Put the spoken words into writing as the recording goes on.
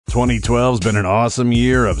2012's been an awesome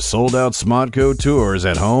year of sold-out Smodco tours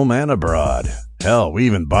at home and abroad. Hell, we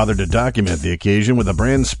even bothered to document the occasion with a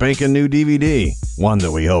brand spanking new DVD. One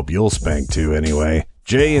that we hope you'll spank to anyway.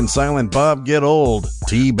 Jay and Silent Bob Get Old,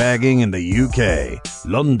 teabagging in the UK,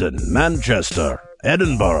 London, Manchester,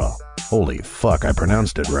 Edinburgh. Holy fuck, I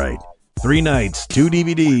pronounced it right. 3 nights, 2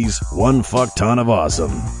 DVDs, 1 fuck ton of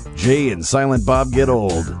awesome. Jay and Silent Bob Get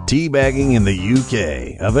Old, teabagging in the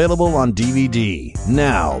UK. Available on DVD.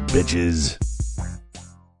 Now, bitches.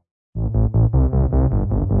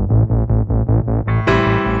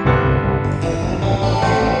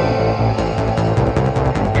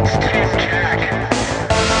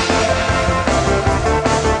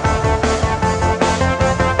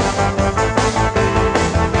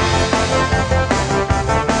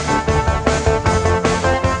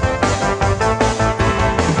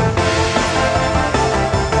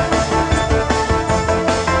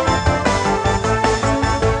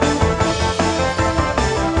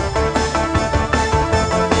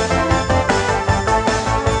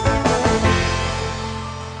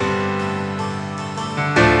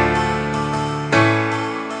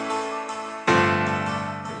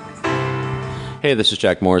 Hey, this is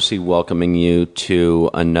Jack Morrissey welcoming you to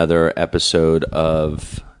another episode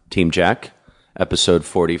of Team Jack, episode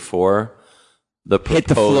 44, The Proposal. Hit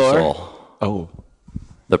the floor. Oh.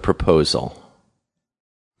 The Proposal.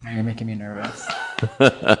 Now you're making me nervous.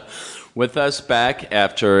 With us back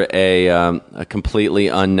after a completely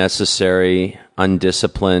unnecessary,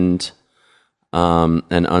 undisciplined, and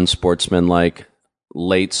unsportsmanlike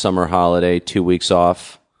late summer holiday, 2 weeks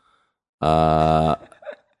off,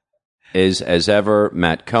 is, as ever,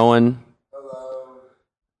 Matt Cohen. Hello.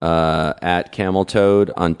 At Camel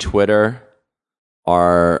Toad on Twitter.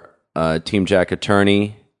 Our Team Jack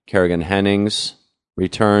attorney, Kerrigan Hennings,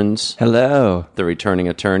 returns. Hello. The returning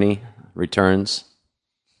attorney returns.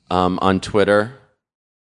 On Twitter.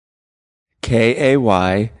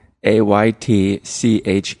 KAYAYTCHE.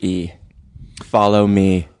 Follow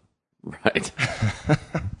me. Right.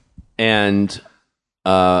 And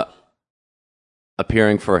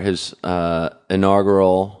appearing for his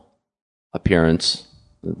inaugural appearance,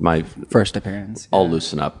 my first appearance. I'll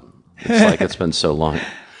loosen up. It's like it's been so long.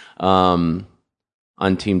 On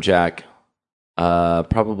Team Jack,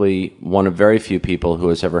 probably one of very few people who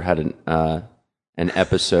has ever had an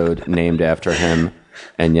episode named after him,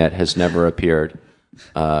 and yet has never appeared.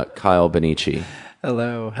 Kyle Benici.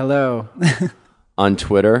 Hello. On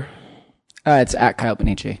Twitter. It's at Kyle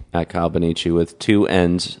Benici. At Kyle Benici with 2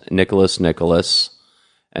 N's, Nicholas,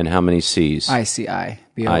 and how many C's? ICI.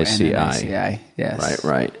 ICI. Yes.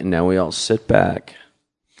 Right. And now we all sit back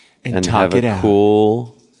and talk have it a out.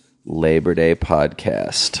 cool Labor Day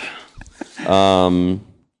podcast.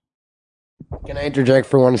 Can I interject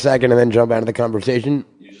for 1 second and then jump out of the conversation?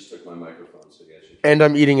 You just took my microphone, so I got you. And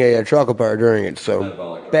I'm eating a chocolate bar during it,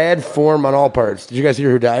 so bad form on all parts. Did you guys hear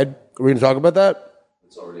who died? Are we going to talk about that?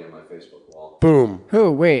 It's already on my Facebook wall. Boom.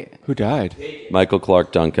 Who? Wait. Who died? Michael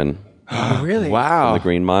Clark Duncan, Oh, really? from Wow. the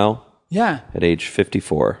Green Mile, Yeah. at age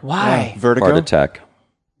 54. Why? Vertigo? Heart attack.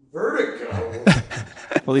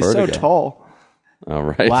 Well, he's Vertigo. so tall. All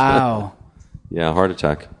right. Wow. Yeah, heart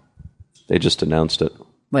attack. They just announced it.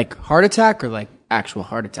 Like heart attack or like actual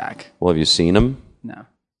heart attack? Well, have you seen him? No.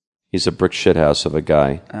 He's a brick shithouse of a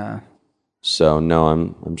guy. So, no,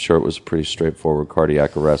 I'm sure it was a pretty straightforward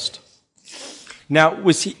cardiac arrest. Now,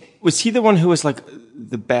 was he the one who was like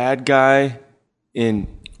the bad guy in?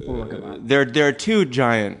 There are 2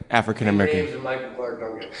 giant African Americans, Michael Clark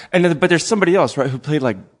Duncan. but there's somebody else, right? Who played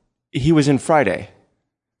like he was in Friday.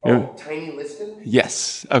 Oh, Tiny Liston?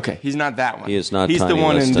 Yes. Okay, he's not that one. He is not He's Tiny the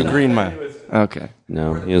one in Liston. the Green Mile. Okay.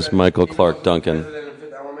 No, he is Michael Clark Duncan.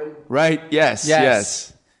 Right. Yes.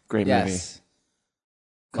 Yes. Great movie. Yes.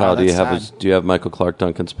 Kyle, Wow, do you that's have do you have Michael Clark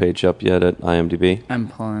Duncan's page up yet at IMDb? I'm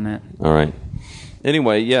pulling it. All right.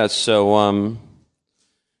 Anyway, yeah. So,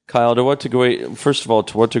 Kyle, to what degree? First of all,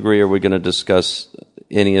 to what degree are we going to discuss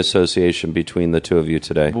any association between the two of you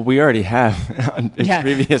today? Well, we already have in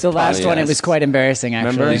previous. The last one, it was quite embarrassing,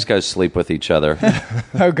 actually. Remember? These guys sleep with each other.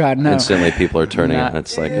 Oh, God, no. Instantly, people are turning Not- on.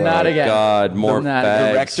 It's like, not oh, again. God, more Not-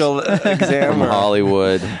 fags rectal exam. from or-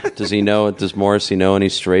 Hollywood. Does Morrissey know any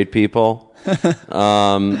straight people?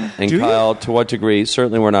 And Kyle, to what degree?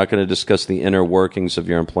 Certainly, we're not going to discuss the inner workings of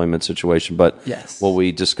your employment situation, but Yes. will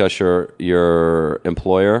we discuss your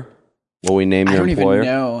employer? Will we name I your don't employer?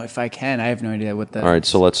 even know if I can. I have no idea what the... All right,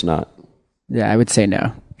 so let's not. Yeah, I would say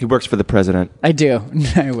no. He works for the president. I do.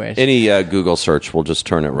 I wish. Any Google search will just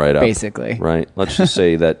turn it right up. Basically. Right? Let's just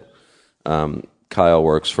say that Kyle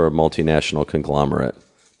works for a multinational conglomerate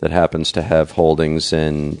that happens to have holdings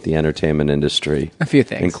in the entertainment industry, A few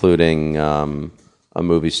things. including a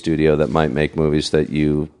movie studio that might make movies that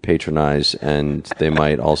you patronize, and they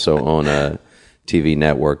might also own a TV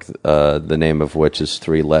network, the name of which is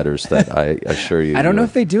 3 letters that I assure you. I don't know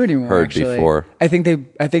if they do anymore. Heard actually. before. I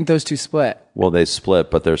think those two split. Well, they split,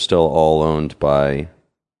 but they're still all owned by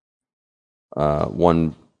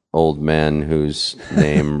one old man whose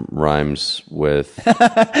name rhymes with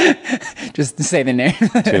Just to say the name.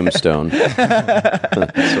 Tombstone,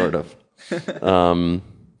 sort of.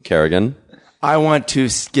 Kerrigan. I want to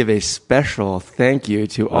give a special thank you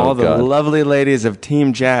to all the God. lovely ladies of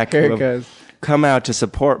Team Jack Here who it goes. have come out to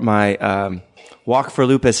support my Walk for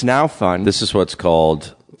Lupus Now fund. This is what's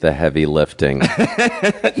called the heavy lifting.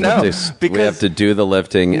 No, we because have to do the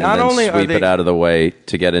lifting and not then only are sweep they- it out of the way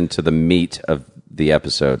to get into the meat of the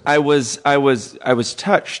episode. I was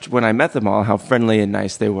touched when I met them all, how friendly and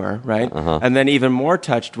nice they were, right? And then even more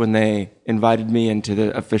touched when they invited me into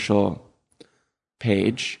the official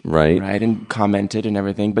page, Right. and commented and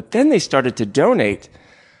everything. But then they started to donate.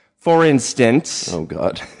 For instance, Oh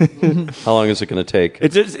God! How long is it going to take?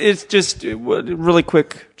 it's just really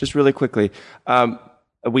quick, just really quickly.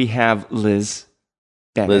 We have Liz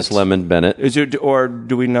Bennett. Liz Lemon Bennett. Is it, or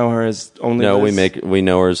do we know her as only No, Liz? we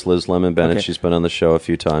know her as Liz Lemon Bennett. Okay. She's been on the show a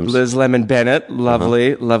few times. Liz Lemon Bennett,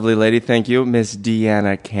 lovely, lovely lady. Thank you, Miss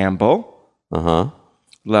Deanna Campbell.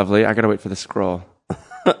 Lovely. I gotta wait for the scroll.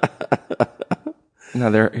 No,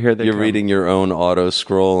 here they You're come. reading your own auto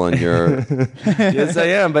scroll on your. Yes, I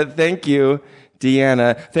am. But thank you,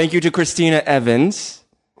 Deanna. Thank you to Christina Evans.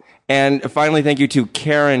 And finally, thank you to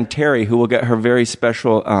Karen Terry, who will get her very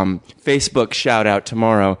special Facebook shout out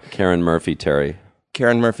tomorrow. Karen Murphy Terry.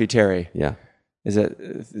 Karen Murphy Terry. Yeah, Is it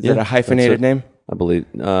a hyphenated that's it. name? I believe.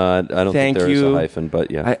 I don't Thank think there is you. a hyphen,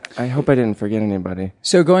 but yeah. I hope I didn't forget anybody.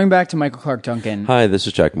 So going back to Michael Clark Duncan. Hi, this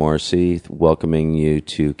is Jack Morrissey, welcoming you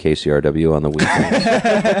to KCRW on the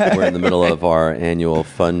weekend. We're in the middle of our annual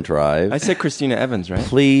fund drive. I said Christina Evans, right?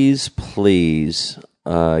 Please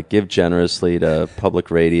give generously to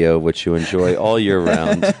public radio, which you enjoy all year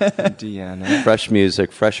round. Deanna. Fresh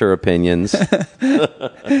music, fresher opinions.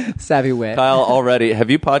 Savvy wit. Kyle, already, have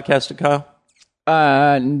you podcasted, Kyle?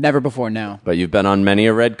 Never before, no. But you've been on many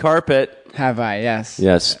a red carpet. Have I? Yes.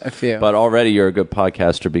 Yes. A few. But already you're a good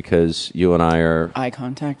podcaster because you and I Eye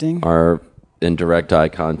contacting? are in direct eye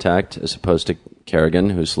contact as opposed to Kerrigan,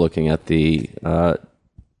 who's looking at the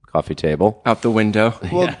coffee table. Out the window.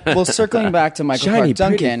 Well, circling back to Michael Shiny, Clark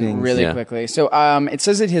pretty Duncan things. really Yeah. quickly. So it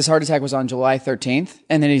says that his heart attack was on July 13th,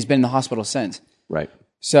 and then he's been in the hospital since. Right.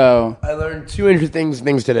 So I learned 2 interesting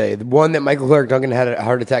things today. The one, that Michael Clark Duncan had a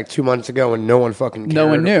heart attack 2 months ago and no one fucking cared No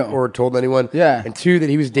one knew. or told anyone. Yeah. And 2, that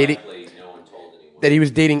he was dating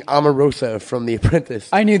Omarosa from The Apprentice.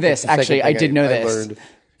 I knew this, That's the second actually. I thing did know this. learned.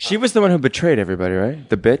 She was the one who betrayed everybody, right?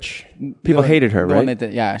 The bitch. People hated her, the one right?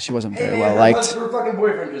 that, yeah, she wasn't very well liked. Her fucking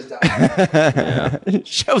boyfriend just died.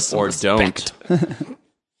 Show some Or respect. don't.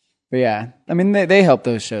 But yeah, I mean, they help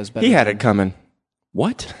those shows better. He had it coming.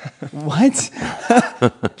 What? What?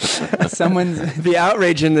 Someone's... The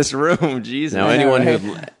outrage in this room, Jesus. Now,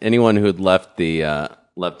 anyone who'd left the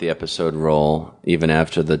episode roll even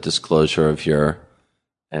after the disclosure of your,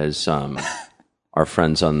 as our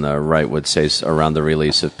friends on the right would say, around the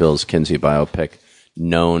release of Bill's Kinsey biopic,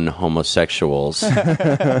 known homosexuals,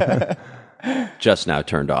 just now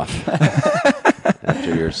turned off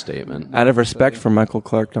after your statement. Out of respect for Michael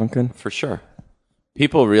Clark Duncan. For sure.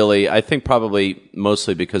 People really, I think probably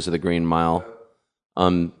mostly because of the Green Mile.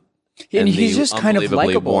 And and he's the just kind of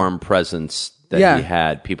unbelievably likable. warm presence that Yeah. he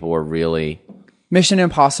had. People were really, Mission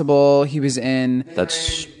Impossible, he was in...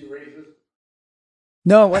 that's,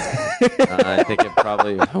 No, it wasn't. I think it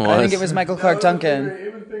probably was. I think it was Michael Clark Duncan.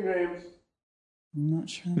 I'm not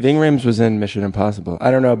sure. Ving Rhames was in Mission Impossible.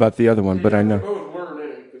 I don't know about the other one, but I know.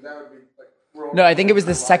 No, I think it was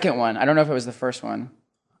the second one. I don't know if it was the first one.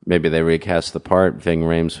 Maybe they recast the part. Ving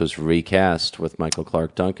Rhames was recast with Michael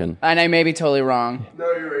Clark Duncan. And I may be totally wrong.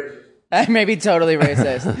 No, you're racist. I may be totally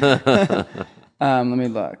racist. Let me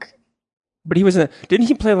look. But he was didn't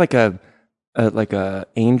he play like a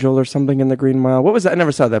angel or something in the Green Mile? What was that? I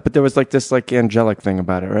never saw that, but there was like this like angelic thing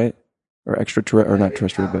about it, right? Or extraterrestrial, or not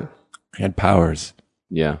terrestrial, but he had powers.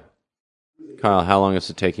 Yeah. Kyle, how long is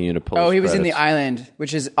it taking you to pull? Oh, his he was in The credits? Island,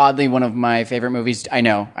 which is oddly one of my favorite movies. I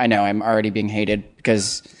know. I'm already being hated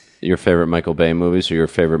because Your favorite Michael Bay movies or your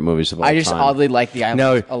favorite movies of all I just time? oddly like The Island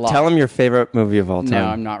No, a lot. tell him your favorite movie of all time. No,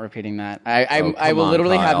 I'm not repeating that. I come will on,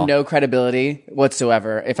 literally Kyle. have no credibility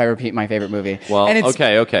whatsoever if I repeat my favorite movie. Well, and it's,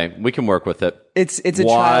 okay. We can work with it. It's a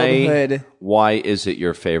childhood. Why is it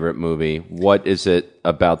your favorite movie? What is it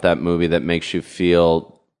about that movie that makes you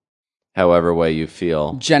feel however way you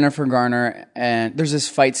feel. Jennifer Garner, and there's this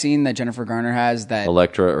fight scene that Jennifer Garner has that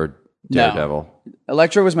Elektra or Daredevil?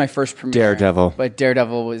 Elektra was my first premiere. Daredevil. But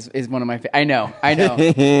Daredevil is one of my I know.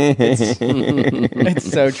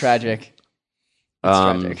 It's so tragic. It's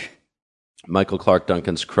tragic. Michael Clark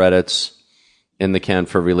Duncan's credits in the can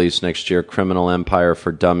for release next year. Criminal Empire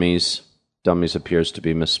for Dummies. Dummies appears to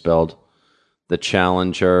be misspelled. The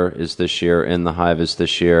Challenger is this year. In the Hive is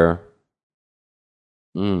this year.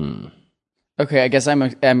 Okay, I guess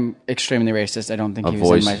I'm extremely racist. I don't think he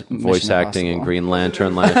was in my voice Mission acting in Impossible. Green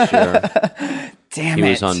Lantern last year. Damn He it.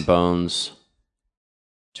 was on Bones,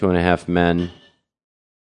 2.5 Men,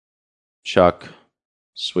 Chuck,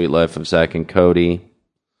 Sweet Life of Zack and Cody.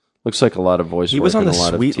 Looks like a lot of voice He work was on and the a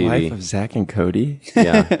lot Sweet of TV. Life of Zack and Cody.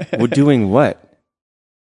 Yeah. We're doing what?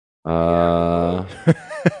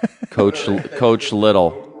 Coach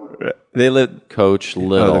Little. They lived. Coach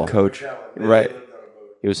Little. Oh, the coach. Right.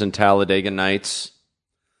 He was in Talladega Nights.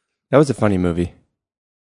 That was a funny movie.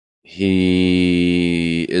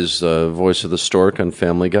 He is the voice of the stork on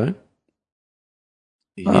Family Guy.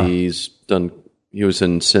 He was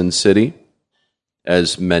in Sin City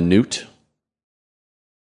as Manute.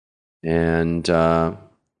 And,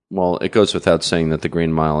 well, it goes without saying that the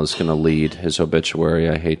Green Mile is going to lead his obituary.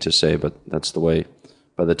 I hate to say, but that's the way.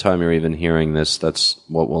 By the time you're even hearing this, that's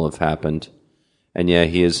what will have happened. And yeah,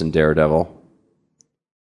 he is in Daredevil.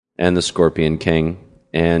 And The Scorpion King.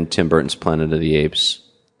 And Tim Burton's Planet of the Apes.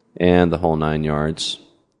 And the whole 9 yards.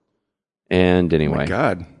 And anyway. Oh my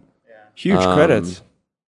God. Huge credits.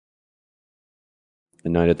 A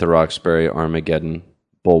Night at the Roxbury, Armageddon,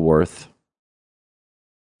 Bulworth.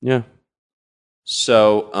 Yeah.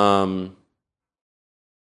 So,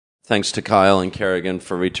 thanks to Kyle and Kerrigan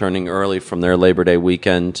for returning early from their Labor Day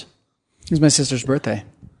weekend. It was my sister's birthday.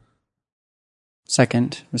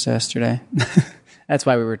 2nd was yesterday. That's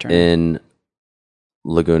why we returned. In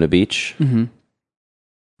Laguna Beach. Mm-hmm.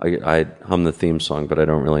 I hum the theme song, but I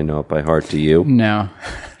don't really know it by heart. Do you? No.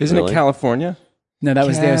 Isn't Really? it California? No, that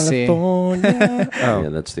was the OC. California. Yeah,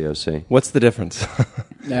 that's the OC. What's the difference?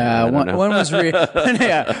 One was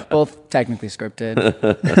yeah, both technically scripted.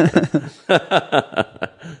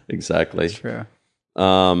 Exactly. True.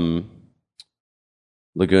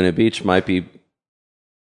 Laguna Beach might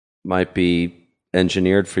be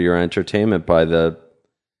engineered for your entertainment by the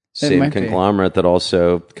same might be. conglomerate that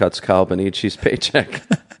also cuts Kyle Benici's paycheck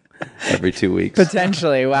every 2 weeks.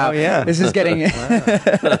 Potentially. Wow. Oh, yeah. This is getting.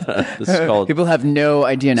 This is called People have no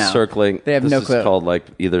idea now. circling. They have this no is clue. called like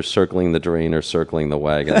either circling the drain or circling the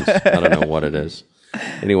wagons. I don't know what it is.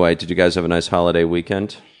 Anyway, did you guys have a nice holiday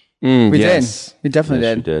weekend? We yes. did. We definitely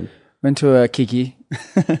Yes, you did. did. Went to a Kiki.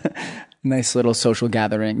 Nice little social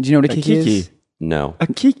gathering. Do you know what a Kiki Kiki. is? No. A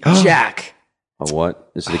key. Oh, Jack. A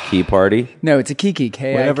what? Is it a key party? No, it's a Kiki.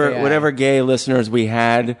 K-I-K-I. whatever gay listeners we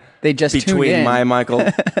had They just tuned between in. my Michael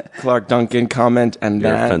Clark Duncan comment and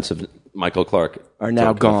Your that. offensive Michael Clark Are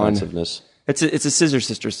now drunken gone. Offensiveness. It's a Scissor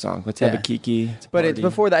Sisters song. Let's have Yeah. a Kiki. It's a But it's party.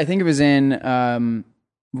 before that. I think it was in.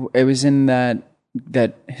 It was in that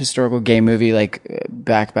historical gay movie, like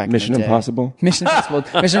back in Mission the day. Impossible. Mission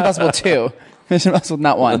Impossible. Mission Impossible 2. Mission Impossible,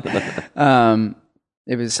 not 1.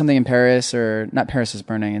 It was something in Paris, or not. Paris is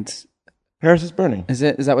burning. It's Paris is Burning. is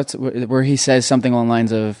it? Is that what's where he says something along the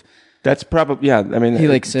lines of? That's probably, yeah. I mean, He,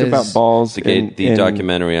 like, it's says- about balls. The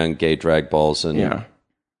documentary on gay drag balls in Yeah.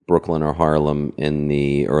 Brooklyn or Harlem in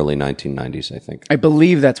the early 1990s, I think. I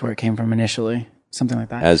believe that's where it came from initially. Something like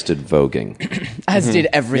that. As did voguing. As did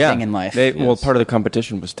everything Yeah. in life. Well, part of the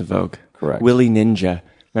competition was to Vogue. Correct. Willie Ninja.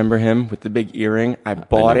 Remember him with the big earring? I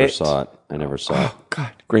bought I never it. saw it. I never saw it.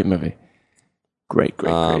 God, great movie. Great.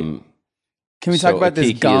 Um, Can we So talk about this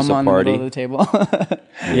Kiki is gum a on the party? middle of the table?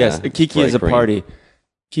 Yes, Yeah, Kiki bright is a green. party.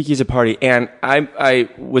 Kiki's a party. And I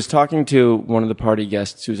was talking to one of the party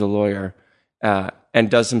guests who's a lawyer and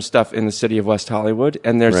does some stuff in the city of West Hollywood.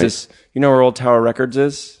 And there's Right. this, you know where Old Tower Records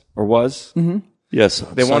is or was? Mm-hmm. yes,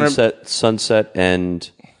 They wanna- Sunset and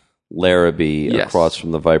Larrabee Yes. across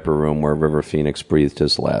from the Viper Room where River Phoenix breathed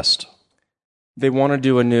his last. They want to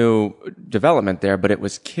do a new development there, but it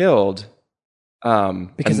was killed.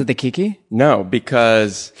 Because of the Kiki? No,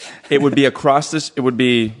 because it would be across this, it would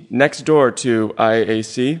be next door to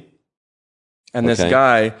IAC. And this Okay.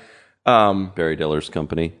 guy, Barry Diller's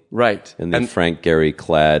company right. in the and Frank Gehry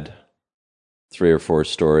clad 3 or 4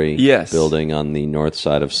 story Yes. building on the north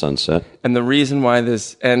side of Sunset. And the reason why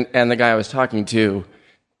this, and the guy I was talking to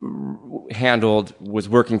was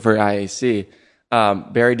working for IAC.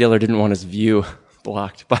 Barry Diller didn't want his view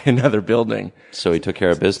blocked by another building. So he took care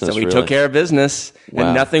of business. So he really. took care of business Wow.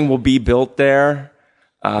 and nothing will be built there.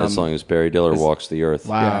 As long as Barry Diller walks the earth.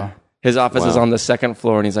 Wow. His office is Wow. on the second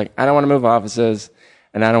floor, and he's like, I don't want to move offices,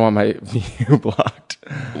 and I don't want my view blocked.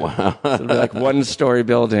 Wow. So it'll be like 1-story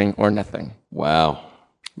building or nothing. Wow.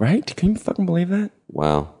 Right? Can you fucking believe that?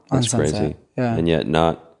 Wow. On That's Sunset. crazy. Yeah. And yet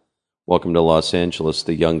not. Welcome to Los Angeles,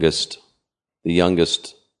 the youngest,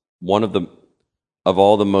 one of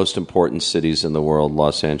all the most important cities in the world,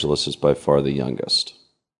 Los Angeles is by far the youngest.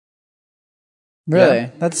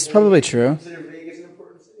 Really? That's probably true.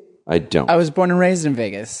 I don't. I was born and raised in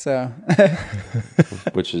Vegas, so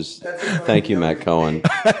Which is, thank you, Matt Cohen.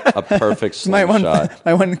 A perfect my slingshot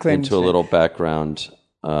one claim into to a fame. little background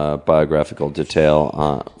biographical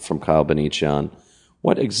detail from Kyle Benici on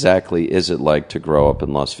what exactly is it like to grow up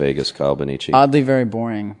in Las Vegas, Kyle Benici? Oddly very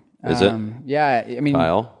boring. Is it? Yeah, I mean,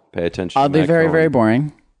 Kyle, pay attention. to oddly Matt very, Cohen. very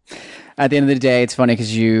boring. At the end of the day, it's funny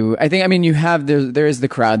because you have, there is the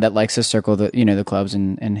crowd that likes to circle the clubs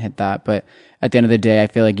and hit that. But at the end of the day, I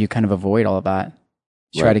feel like you kind of avoid all of that.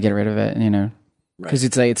 Try Right. to get rid of it, because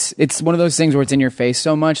it's like, it's one of those things where it's in your face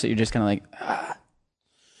so much that you're just kind of like,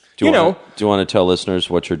 Do you want to tell listeners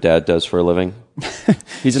what your dad does for a living?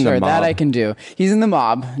 He's in sure, the mob. that I can do. He's in the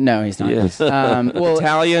mob. No, he's not. Yes. Well,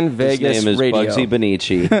 Italian His Vegas name is radio. Bugsy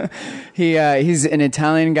Benici. he's an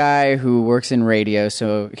Italian guy who works in radio,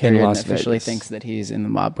 so Carrion Las officially Vegas. thinks that he's in the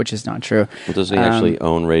mob, which is not true. Well, doesn't he actually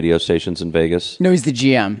own radio stations in Vegas? No, he's the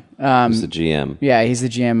GM. He's the GM. Yeah, he's the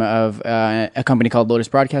GM of a company called Lotus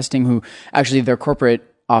Broadcasting, who actually their corporate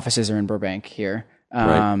offices are in Burbank here.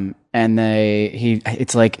 Right. And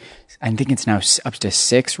it's like, I think it's now up to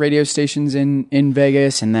 6 radio stations in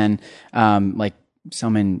Vegas, and then like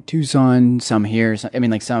some in Tucson, some here.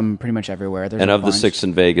 Some pretty much everywhere. There's And a of the bunch. 6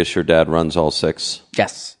 in Vegas, your dad runs all 6.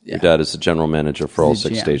 Yes. Yeah. Your dad is the general manager for all He's the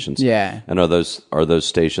 6 GM. stations. Yeah. And are those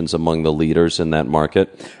stations among the leaders in that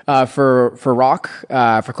market? For rock,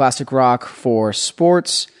 for classic rock, for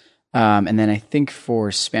sports, and then I think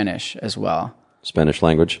for Spanish as well. Spanish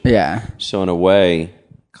language? Yeah. So in a way,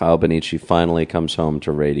 Kyle Benici finally comes home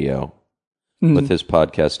to radio with his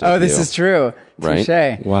podcast. Oh, this debut. is true. Right?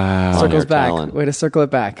 Touche. Wow. Circles On-air back. talent. Way to circle it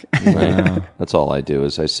back. Right. That's all I do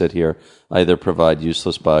is I sit here. I either provide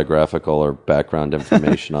useless biographical or background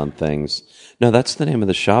information on things. No, that's the name of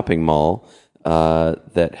the shopping mall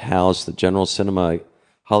that housed the General Cinema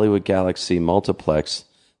Hollywood Galaxy multiplex.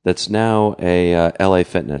 That's now a LA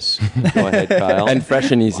Fitness. Go ahead, Kyle. And fresh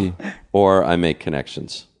and easy. Or I make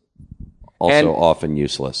connections. Also And- often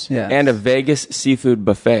useless. Yeah. And a Vegas seafood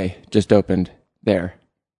buffet just opened there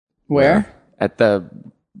Where? at the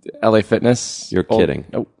LA Fitness. You're kidding.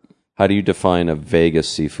 Nope. How do you define a Vegas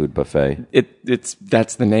seafood buffet?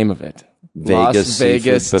 That's the name of it. Vegas Las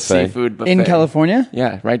Vegas seafood buffet? seafood buffet. In California?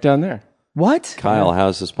 Yeah, right down there. What? Kyle, how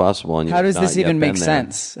is this possible? And How you've does not this yet even make been there?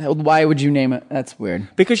 sense? Why would you name it? That's weird.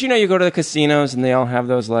 Because you go to the casinos and they all have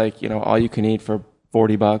those all you can eat for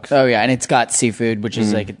 $40. Oh yeah, and it's got seafood, which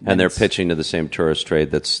is like, And they're it's- pitching to the same tourist trade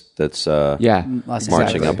that's Yeah. Las-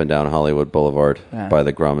 marching exactly. up and down Hollywood Boulevard by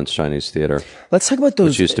the Grauman's Chinese Theater, Let's talk about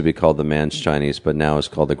those. which used to be called the Man's Chinese, but now is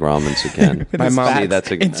called the Grauman's again. My mom- See, that's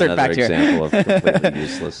Insert another fact here. example of completely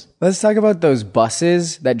useless. Let's talk about those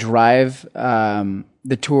buses that drive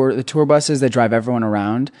the tour buses that drive everyone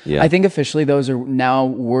around. Yeah. I think officially those are now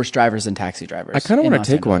worse drivers than taxi drivers. I kind of in want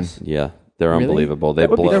to Los take one. Angeles. Yeah, they're unbelievable. They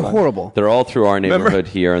would be blow. They're horrible. They're all through our neighborhood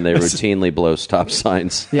here, and they routinely blow stop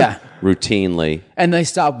signs. Yeah. Routinely. And they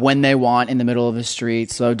stop when they want in the middle of the street,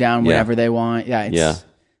 slow down whenever they want. Yeah. Yeah.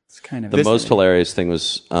 It's kind of The most hilarious thing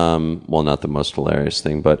was, well, not the most hilarious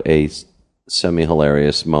thing, but a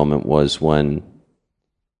semi-hilarious moment was when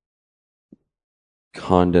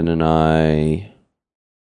Condon and I,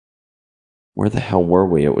 where the hell were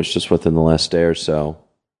we? It was just within the last day or so,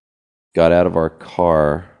 got out of our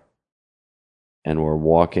car and were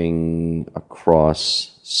walking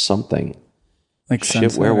across something. like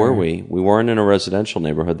Shit, where were we? We weren't in a residential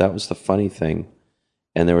neighborhood. That was the funny thing.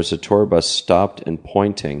 And there was a tour bus stopped and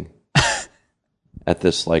pointing at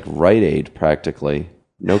this like Rite Aid practically.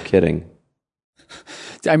 No kidding.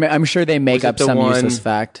 I'm sure they make Was it up the some one- useless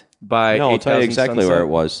fact. By No, I'll tell you 8,000 exactly Sunset. where it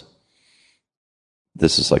was.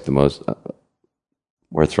 This is like the most,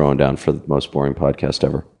 we're throwing down for the most boring podcast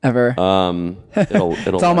ever. Ever. It'll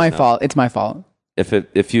It's all my lighten up. fault. It's my fault. If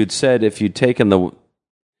you'd taken the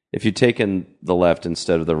left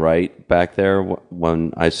instead of the right back there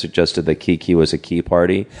when I suggested that Kiki was a key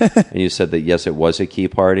party, and you said that yes, it was a key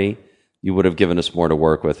party, you would have given us more to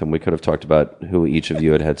work with, and we could have talked about who each of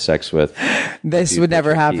you had had sex with. This You would put never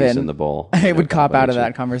your keys happen. in the bowl. I would cop out of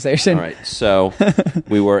that conversation. All right, so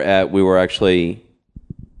we were actually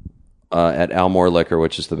at Almore Liquor,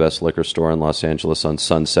 which is the best liquor store in Los Angeles, on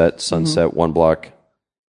Sunset, one block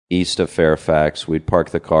east of Fairfax. We'd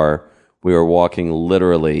park the car. we were walking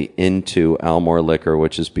literally into Almore Liquor,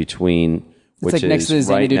 which is like next to the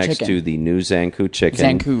right Xanadu next Chicken. to the new Zanku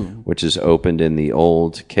Chicken, Zanku. which is opened in the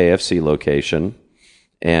old KFC location.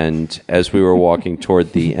 And as we were walking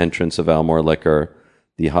toward the entrance of Almore Liquor,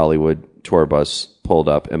 the Hollywood tour bus pulled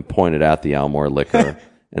up and pointed at the Almore Liquor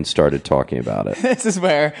and started talking about it. This is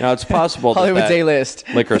where Now, it's possible Hollywood's that A-list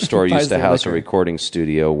liquor store buys used to their house a liquor. recording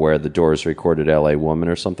studio where the Doors recorded L.A. Woman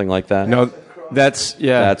or something like that. No, that's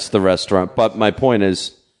That's the restaurant. But my point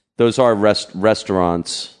is, those are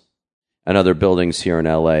restaurants and other buildings here in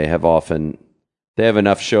L.A. They have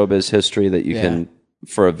enough showbiz history that you can,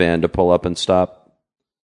 for a van to pull up and stop.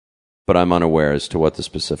 But I'm unaware as to what the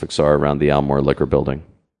specifics are around the Almore Liquor building,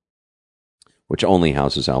 which only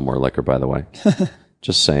houses Almore Liquor, by the way.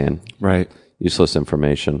 Just saying. right. Useless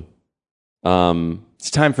information. It's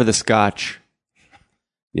time for the scotch.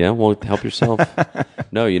 Yeah, well, help yourself.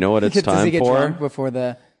 No, you know what it's Does he time get for? drunk before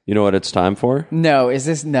the... You know what it's time for? No, is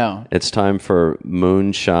this... No. It's time for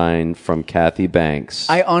Moonshine from Kathy Banks.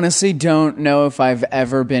 I honestly don't know if I've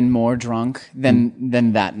ever been more drunk than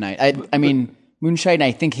that night. I mean, moonshine,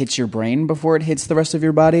 I think, hits your brain before it hits the rest of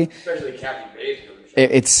your body. Especially Kathy Bates.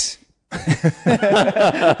 It's...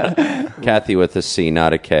 Kathy with a C,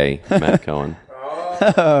 not a K, Matt Cohen.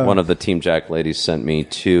 One of the Team Jack ladies sent me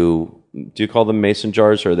two, do you call them mason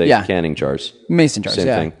jars or are they Yeah. canning jars? Mason jars, Same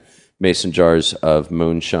yeah. thing. Mason jars of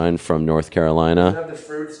moonshine from North Carolina. Have the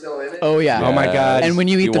fruit still in it? Oh, yeah. Oh my God. And when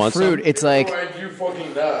you eat You the want fruit, some? it's like... You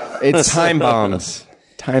fucking die. It's Time bombs.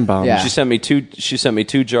 Time bombs. Yeah. She sent me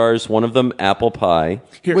two jars, one of them apple pie,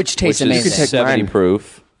 which tastes which amazing. is take 70 mine.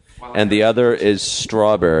 proof, and the other is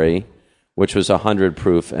strawberry, which was 100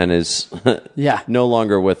 proof and is Yeah. no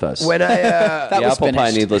longer with us. When I That the was apple pie,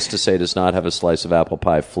 finished. needless to say, does not have a slice of apple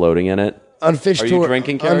pie floating in it. on fish Are you tour,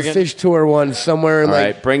 drinking, on Kerrigan? fish tour one somewhere in All like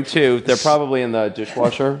right, bring two. They're probably in the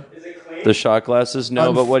dishwasher. The shot glasses? No,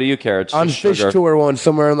 On but what do you care? It's on just fish sugar. tour one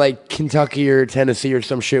somewhere in like Kentucky or Tennessee or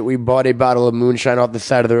some shit. We bought a bottle of moonshine off the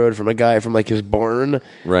side of the road from a guy from like his barn,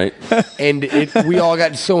 Right? and we all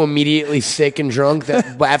got so immediately sick and drunk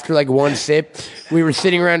that after like one sip, we were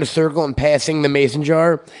sitting around a circle and passing the mason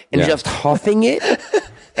jar and Yeah. just huffing it.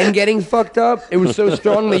 And getting fucked up. It was so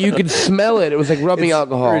strong that you could smell it. It was like rubbing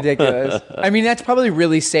alcohol. ridiculous. I mean, that's probably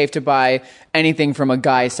really safe to buy anything from a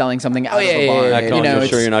guy selling something out of yeah, a yeah, bar. yeah, Matt yeah. Cohen, You know, you're sure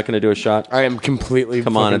it's- you're not going to do a shot? I am completely.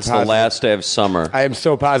 Come on, fucking it's positive. the last day of summer. I am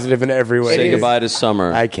so positive in every way. Say It is. goodbye to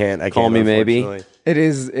summer. I can't. Call me maybe. unfortunately. It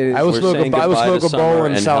is. It is. I will We're smoke saying a goodbye to bowl summer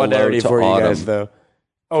in and solidarity hello to for you autumn. guys, though.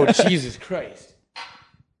 Oh Jesus Christ!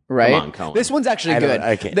 right. Come on, Colin. This one's actually I don't- good.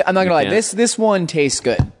 I can't. I'm not gonna lie. can't. This one tastes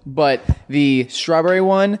good, but the strawberry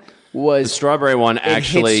one was The strawberry one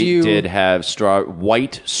actually hits you- did have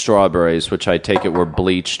white strawberries, which I take it were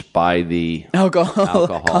bleached by the alcohol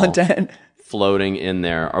content. floating in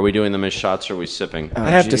there. Are we doing them as shots or are we sipping? I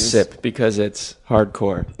have to jeez. sip because it's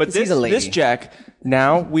hardcore. But 'Cause he's a lady. this Jack,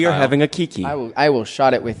 now we are having a kiki. I will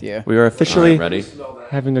shot it with you. We are All officially right, ready?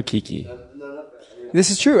 having a kiki. This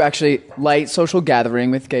is true, actually. Light social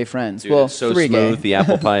gathering with gay friends. Dude, well, it's so 3 smooth. gay. The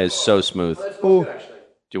apple pie is so smooth. Do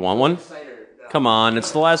you want one? Come on,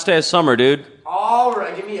 it's the last day of summer, dude. All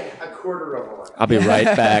right, give me a quarter of one. I'll be right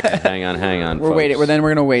back. Hang on. We're folks. waiting. We're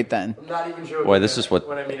gonna wait then. Not even joking. Boy, this is what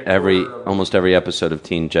almost every episode of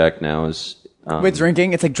Teen Jack now is. With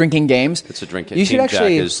drinking, it's like drinking games. It's a drinking. You should Teen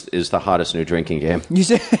actually. Jack is the hottest new drinking game. You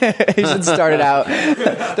should, you should start it out.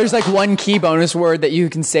 There's like one key bonus word that you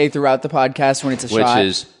can say throughout the podcast when it's a Which shot.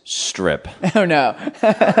 is strip. Oh no.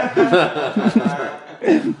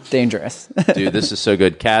 Dangerous. Dude, this is so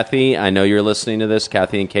good. Kathy, I know you're listening to this.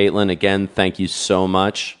 Kathy and Caitlin, again, thank you so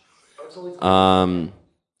much.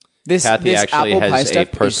 This Kathy this actually apple pie has a stuff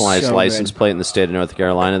is personalized so license good. plate in the state of North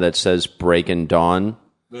Carolina that says Breakin' Dawn.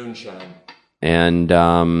 Moonshine. And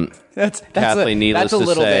That's Kathleen, needless that's a to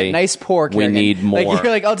little say, bit. Nice pour, we Kerrigan. need more. Like,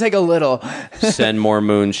 you're like, I'll take a little. send more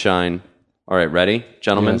moonshine. All right, ready,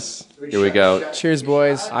 gentlemen? Yes. Here we go. Cheers,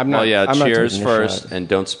 boys. I'm not. Oh, yeah, I'm not cheers taking a first, shot. and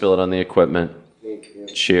don't spill it on the equipment.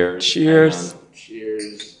 Cheers. Cheers.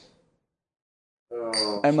 Cheers.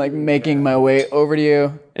 I'm like making my way over to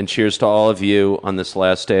you. And cheers to all of you on this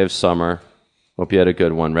last day of summer. Hope you had a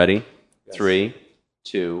good one. Ready? 3,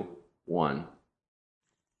 2, 1.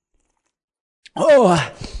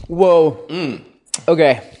 Oh, whoa.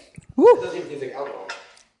 Okay.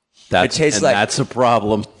 That's, tastes and like- that's a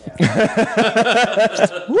problem.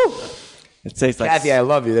 It tastes like Kathy, I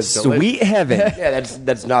love you. That's delicious. sweet heaven. Yeah,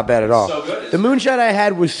 that's not bad at all. The moonshine I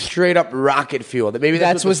had was straight up rocket fuel. Maybe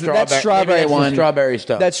that's what the that strawberry maybe that's the one. strawberry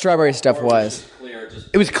stuff. That strawberry stuff was.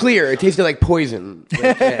 It was clear. It tasted like poison. Like,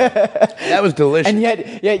 yeah. That was delicious. And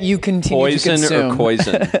yet you continue to Poison consume. or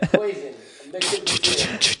poison? poison.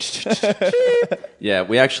 Yeah,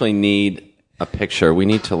 we actually need a picture. We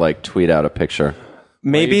need to like tweet out a picture.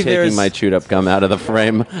 Maybe Are you there's taking my chewed up gum out of the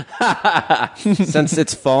frame. since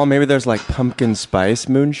it's fall, maybe there's like pumpkin spice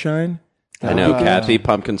moonshine. I know, Kathy,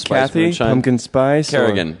 pumpkin spice Kathy, moonshine. pumpkin spice. or-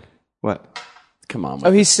 Kerrigan, What? come on. Oh,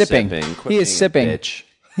 with he's the sipping. Quit He is being a sipping. Bitch.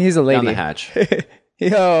 He's a Down lady. the hatch.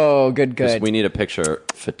 Oh, good. We need a picture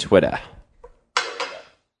for Twitter.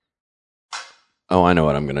 Oh, I know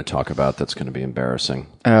what I'm going to talk about. That's going to be embarrassing.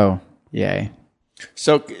 Oh, yay.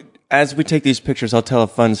 So as we take these pictures, I'll tell a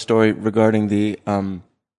fun story regarding the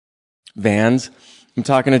vans. I'm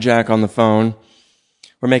talking to Jack on the phone.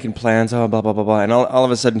 We're making plans, blah, blah, blah, blah. And all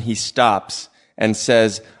of a sudden he stops and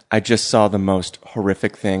says, I just saw the most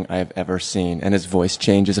horrific thing I have ever seen. And his voice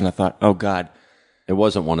changes, and I thought, oh, God. It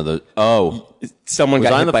wasn't one of those. Oh, Someone Was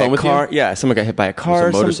got I on hit the by phone a with car. you? Yeah, someone got hit by a car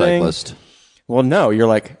it or was a motorcyclist. something. Well, no, you're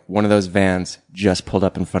like, one of those vans just pulled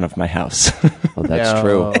up in front of my house. Oh, that's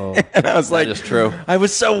true. And I was like, That is true. I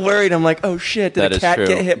was so worried. I'm like, oh, shit, did That a is cat true.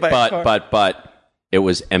 get hit by a car? But it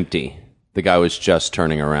was empty. The guy was just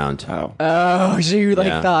turning around. Oh. Oh, so you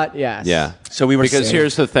Yeah. thought, yes. Yeah. So we were Because saying-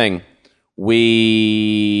 here's the thing.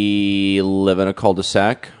 We live in a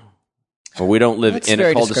cul-de-sac. Or we don't live That's in a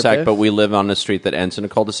very cul-de-sac, descriptive. but we live on a street that ends in a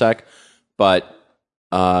cul-de-sac. But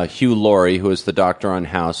Hugh Laurie, who is the doctor on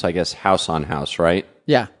House, I guess House on House, right?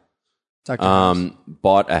 Yeah. Dr. House.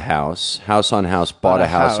 Bought a house. House on House bought Bought a a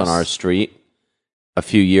house on house. our street a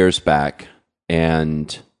few years back.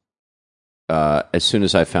 And as soon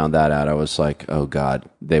as I found that out, I was like, oh, God,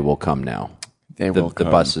 they will come now. The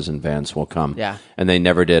buses and vans will come. Yeah. And they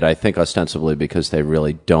never did, I think ostensibly because they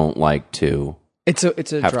really don't like to It's a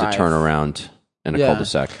have drive. to turn around in a Yeah.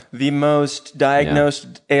 cul-de-sac. The most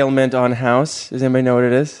diagnosed ailment on House. Does anybody know what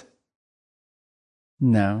it is?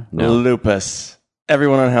 No. No. Lupus.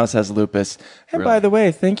 Everyone on House has lupus. And Really? by the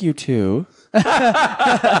way, thank you to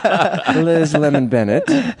Liz Lemon Bennett,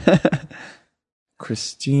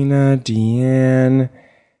 Christina, Deanne.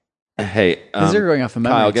 Hey, These are going off of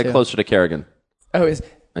memory, Kyle, get too. closer to Kerrigan. Oh, is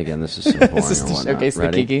Again, this is so boring. this is or to whatnot. showcase the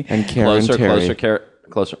Ready? Kiki? And Karen Closer, Terry.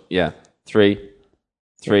 closer. Yeah. 3,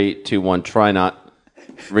 2, 1. Try not.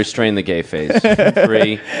 Restrain the gay face.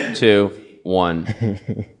 3, 2, 1.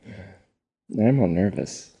 I'm all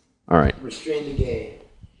nervous. All right. Restrain the gay.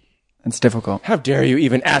 It's difficult. How dare you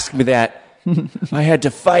even ask me that? I had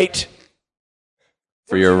to fight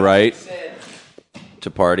For your right to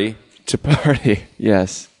party. to party.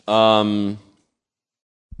 Yes.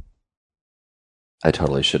 I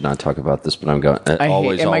totally should not talk about this, but I'm going. Am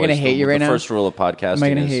I going to hate you right the now? first rule of podcasting Am I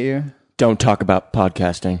going to is hate you? Don't talk about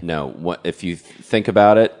podcasting. no. What if you think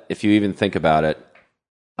about it? If you even think about it,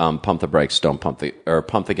 pump the brakes. Don't pump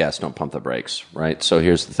the gas. Don't pump the brakes. Right. So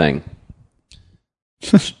here's the thing.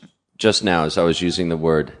 Just now, as I was using the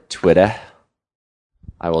word Twitter,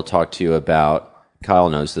 I will talk to you about. Kyle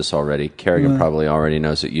knows this already. Kerrigan probably already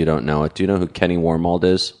knows it. You don't know it. Do you know who Kenny Wormald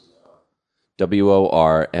is?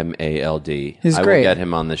 Wormald. He's I great. will get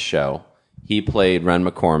him on this show. He played Ren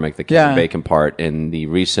McCormick, the Kevin Yeah. Bacon part, in the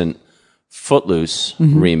recent Footloose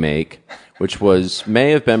Mm-hmm. remake, which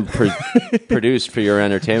may have been produced for your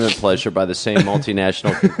entertainment pleasure by the same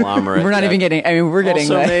multinational conglomerate. We're not that even getting. I mean, we're getting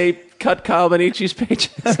also like, may cut Kyle Benicci's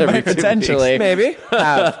paychecks every 2 potentially. weeks. Maybe.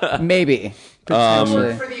 Maybe.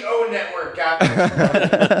 Potentially. For the O Network, guys.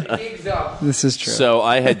 The gig's up. This is true. So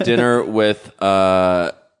I had dinner with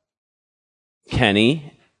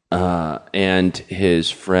Kenny and his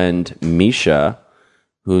friend Misha,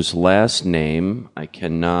 whose last name I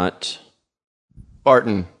cannot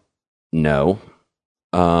Barton. know.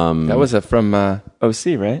 That was from OC,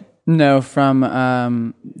 right? No,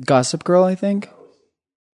 from Gossip Girl, I think.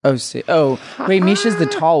 OC. Oh, wait, Misha's the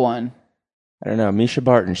tall one. I don't know. Misha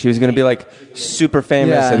Barton. She was going to be like super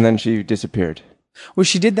famous, Yeah. and then she disappeared. Well,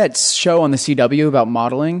 she did that show on the CW about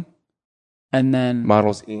modeling, and then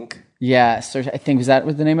Models Inc. yes, I think was that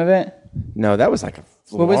was the name of it. No, that was like a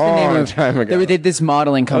What was the name of time ago. They did this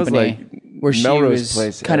modeling That was company like where she Melrose was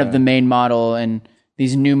Place kind era. of the main model, and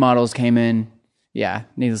these new models came in. Yeah,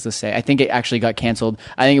 needless to say, I think it actually got canceled.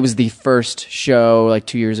 I think it was the first show like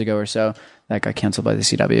 2 years ago or so that got canceled by the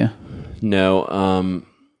CW. No,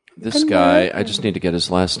 this guy, I just need to get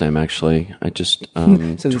his last name, actually. I just So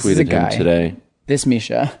this is a tweeted guy. him today. This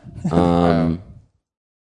Misha.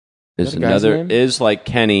 Is that a guy's another name? is like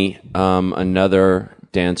Kenny, another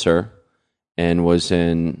dancer, and was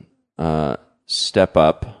in Step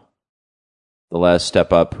Up, the last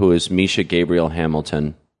Step Up, who is Misha Gabriel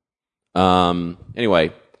Hamilton.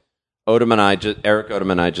 Anyway, Eric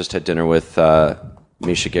Odom and I just had dinner with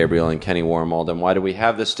Misha Gabriel and Kenny Wormald. And why did we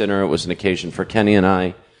have this dinner? It was an occasion for Kenny and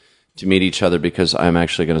I to meet each other because I'm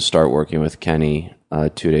actually going to start working with Kenny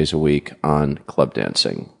 2 days a week on club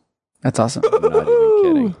dancing. That's awesome. I'm not even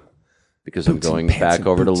kidding. Because I'm going back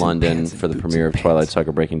over to London for the premiere of Twilight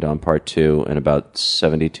Saga Breaking Dawn Part 2 in about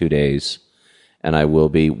 72 days. And I will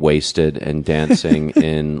be wasted and dancing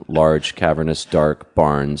in large, cavernous, dark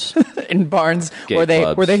barns. In barns Gay where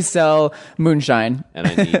clubs. they sell moonshine. And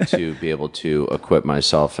I need to be able to equip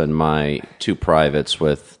myself and my 2 privates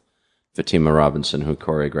with Fatima Robinson, who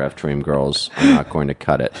choreographed Dreamgirls. I'm not going to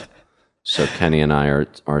cut it. So Kenny and I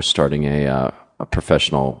are starting a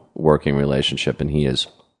professional working relationship, and he is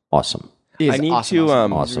awesome. He is I need awesome, to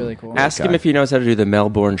awesome. He's Awesome. really cool. ask him if he knows how to do the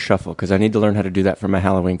Melbourne Shuffle, because I need to learn how to do that for my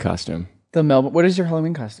Halloween costume. What is your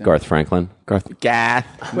Halloween costume? Garth Franklin.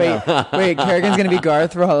 Gath. Wait, Kerrigan's gonna be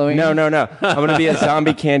Garth for Halloween. No. I'm going to be a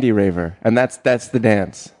zombie candy raver, and that's the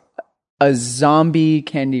dance. A zombie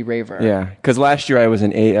candy raver. Yeah, because last year I was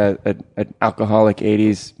in an alcoholic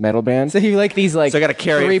 80s metal band. So you like these like So I gotta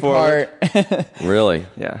carry it 3-part. Really?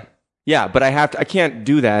 Yeah, but I can't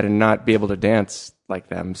do that and not be able to dance like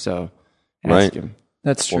them, so ask Right. him.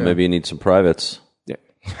 That's true. Well, maybe you need some privates. Yeah.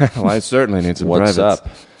 Well, I certainly need some What's privates. up?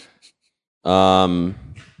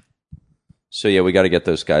 So yeah, we got to get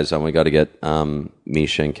those guys on. We got to get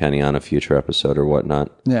Misha and Kenny on a future episode or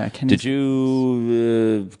whatnot. Yeah. Did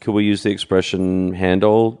you? Could we use the expression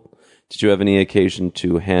handle? Did you have any occasion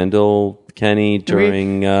to handle Kenny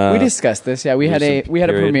during? We discussed this. Yeah, we had a recent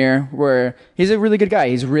period? premiere where he's a really good guy.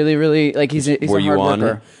 He's really like he's Were a you hard on?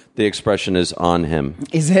 worker. The expression is on him,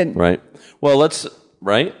 Is it? right? Well, let's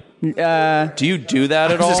right. Do you do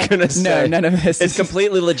that at all? No, none of this. It's is-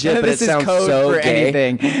 completely legit, none of but it this is sounds code so for gay.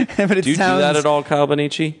 anything. But it Do you sounds, do that at all, Kyle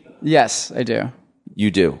Benici? Yes, I do.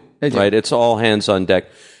 You do, I do. right? It's all hands on deck.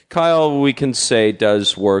 Kyle, we can say,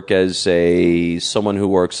 does work as someone who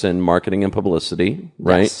works in marketing and publicity,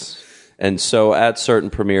 right? Yes. And so at certain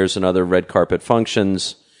premieres and other red carpet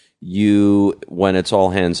functions, when it's all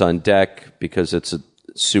hands on deck, because it's a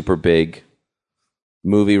super big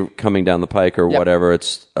movie coming down the pike or Yep. whatever,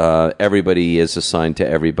 it's everybody is assigned to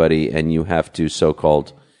everybody, and you have to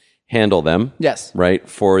so-called handle them, Yes. right,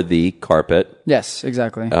 for the carpet. Yes,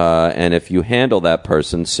 exactly. And if you handle that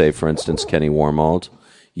person, say for instance Kenny Warmold,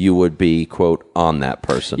 you would be quote on that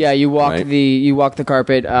person. Yeah, you walk right? the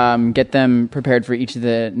carpet, get them prepared for each of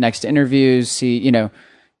the next interviews.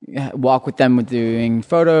 Walk with them with doing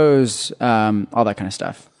photos, all that kind of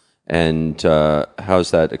stuff. And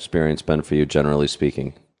how's that experience been for you, generally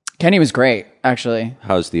speaking? Kenny was great, actually.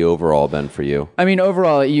 How's the overall been for you? I mean,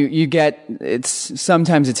 overall, you get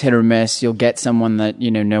sometimes it's hit or miss. You'll get someone that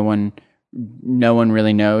no one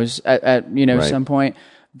really knows at Right. some point.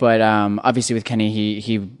 But obviously with Kenny,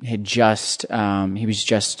 he was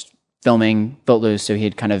just filming Footloose, so he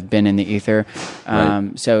had kind of been in the ether.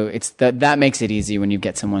 Right. So it's that makes it easy when you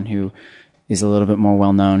get someone who is a little bit more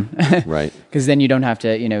well known, Right. Because then you don't have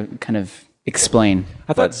to kind of explain.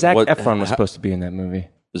 I thought But Zac what- Efron was supposed to be in that movie.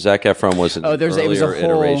 Zac Efron was an it was a earlier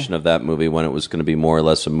whole- iteration of that movie when it was going to be more or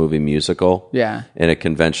less a movie musical. Yeah. In the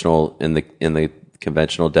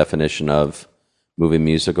conventional definition of movie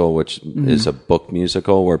musical, which is a book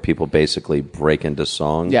musical where people basically break into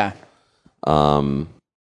song. Yeah,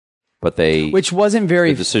 But which wasn't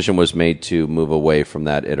very. the decision was made to move away from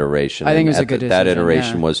that iteration. I think And it was a at good that decision,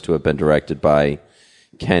 iteration yeah. was to have been directed by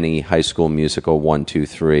Kenny, High School Musical 1, 2,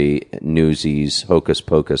 3, Newsies, Hocus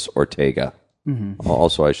Pocus, Ortega. Mm-hmm.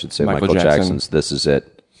 Also, I should say Michael Michael Jackson. Jackson's This Is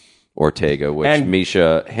It, Ortega, which And-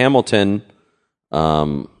 Misha Hamilton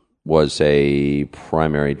was a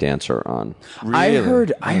primary dancer on. I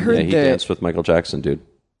heard Yeah, he that. danced with Michael Jackson, dude.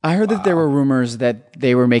 I heard that there were rumors that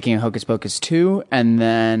they were making a Hocus Pocus 2, and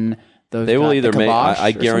then those They will got either the make. kibosh I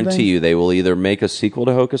or guarantee something. you, they will either make a sequel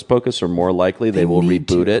to Hocus Pocus, or more likely, they will need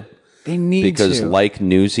reboot to. it. They need because to. like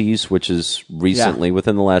Newsies, which is recently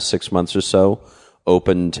within the last 6 months or so,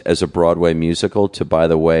 opened as a Broadway musical to, by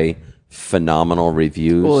the way, phenomenal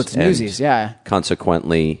reviews. Well, it's and Newsies, yeah.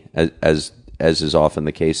 Consequently, as is often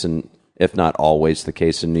the case, and if not always the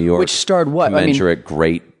case in New York, Which starred what? I mean- commensurate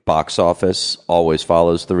great box office always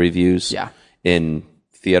follows the reviews. Yeah. In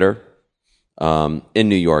theater. In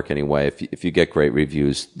New York, anyway, if you get great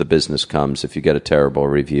reviews, the business comes. If you get a terrible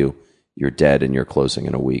review, you're dead and you're closing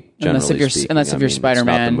in a week. Unless if you're speaking. unless I if you're mean,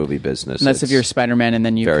 Spider-Man, it's not the movie business. Unless if It's you're Spider-Man, and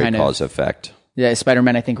then you very kind cause of effect.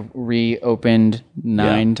 Spider-Man, I think reopened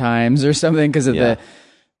 9 times or something because of Yeah.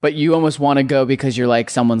 But you almost want to go because you're like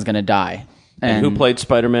someone's gonna die. And who played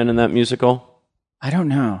Spider-Man in that musical? I don't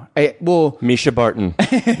know. Misha Barton.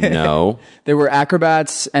 No, There were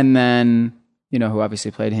acrobats, and then who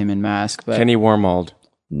obviously played him in Mask. But Kenny Warmold.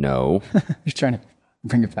 no. just trying to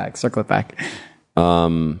bring it back, circle it back.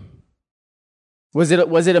 Was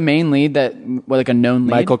it a main lead that, like a known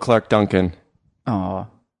lead? Michael Clark Duncan. Oh,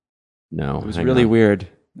 No, It was really weird.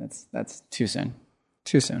 that's too soon.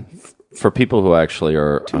 Too soon. For people who actually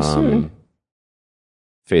are soon.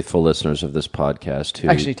 faithful listeners of this podcast who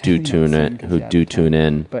Actually, do technically tune not in, soon, 'cause, who yeah, do tune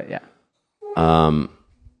in, But yeah.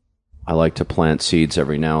 I like to plant seeds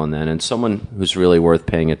every now and then. And someone who's really worth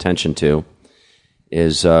paying attention to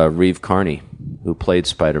is Reeve Carney, who played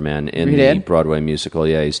Spider-Man in He the did? Broadway musical.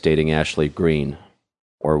 Yeah, he's dating Ashley Greene,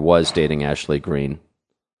 or was dating Ashley Greene.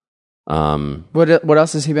 What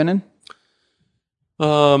else has he been in?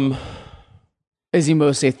 Is he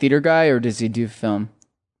mostly a theater guy, or does he do film?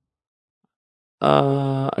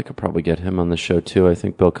 I could probably get him on the show too. I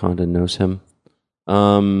think Bill Condon knows him.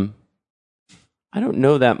 I don't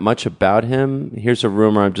know that much about him. Here's a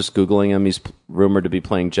rumor. I'm just Googling him. He's rumored to be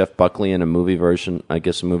playing Jeff Buckley in a movie version, I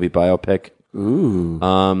guess a movie biopic.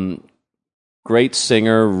 Ooh. Great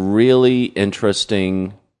singer, really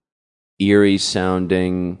interesting, eerie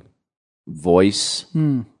sounding voice.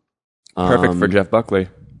 Perfect for Jeff Buckley.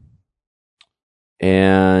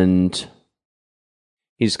 And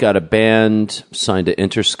he's got a band signed to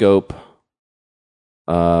Interscope,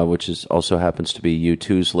 which is also happens to be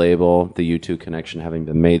U2's label, the U2 connection having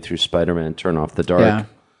been made through Spider-Man Turn Off the Dark, Yeah.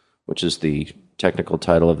 which is the technical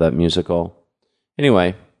title of that musical.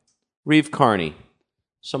 Anyway, Reeve Carney,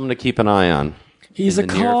 someone to keep an eye on. He's in a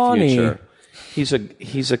the near Carney. future.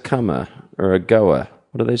 He's a comma or a goa.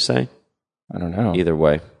 What do they say? I don't know. Either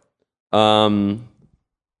way. Can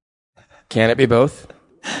it be both?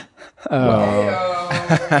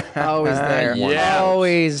 Always there.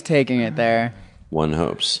 Always taking it there. One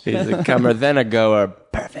hopes. He's a comer, then a goer.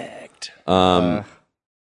 Perfect. Who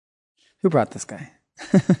brought this guy?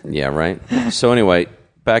 Yeah, right. So anyway,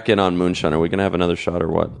 back in on Moonshine. Are we going to have another shot or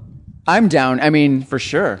what? I'm down. I mean, For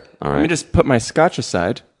sure. All Let me right. just put my scotch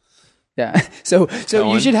aside. yeah. So Going?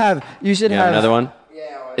 you should have Yeah, another one?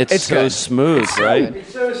 It's so good. smooth, right?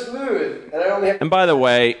 It's so smooth. And I only have And by the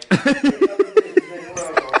way,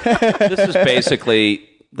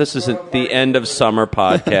 this is the end of summer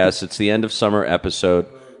podcast. It's the end of summer episode.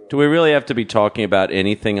 Do we really have to be talking about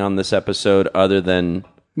anything on this episode other than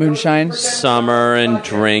moonshine. summer and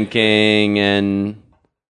drinking? And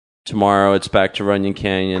tomorrow it's back to Runyon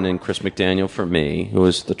Canyon and Chris McDaniel for me, who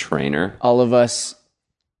is the trainer. All of us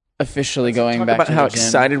officially going Talk back about to how the gym.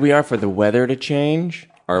 excited we are for the weather to change.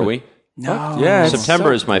 Are we? No. Yeah, it's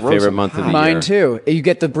September so is my gross favorite and month of the hot. Mine year. too. You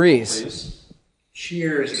get the breeze.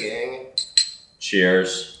 cheers, gang.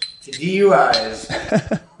 Cheers. To DUIs.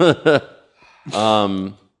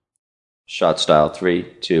 Shot style. 3,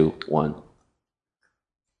 2, 1.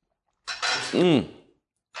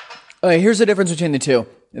 Okay, here's the difference between the two.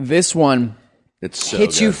 This one It's so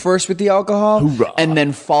hits you good. first with the alcohol and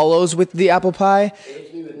then follows with the apple pie.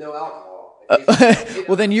 Hits me with no alcohol.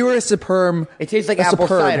 Well, then you were a superb. It tastes like a apple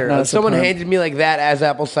superb, cider. not a If someone superb. handed me like that as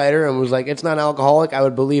apple cider and was like, "It's not alcoholic," I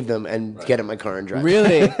would believe them and get in my car and drive.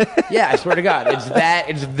 Really? Yeah, I swear to God, it's that.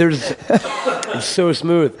 It's so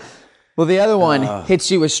smooth. Well, the other one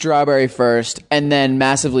hits you with strawberry first and then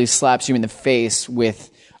massively slaps you in the face with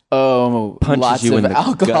Punches lots you of in the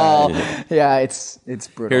alcohol. gut. Yeah, it's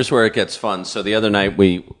brutal. Here's where it gets fun. So the other night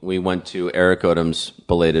we went to Eric Odom's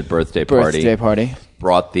belated birthday birthday party.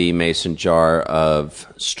 Brought the mason jar of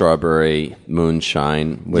strawberry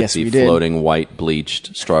moonshine with Yes, the we did. floating white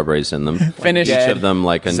bleached strawberries in them. Finished. Each of them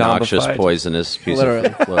like a noxious, Zombified. poisonous piece Literally.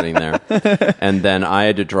 of floating there. And then I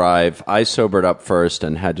had to drive. I sobered up first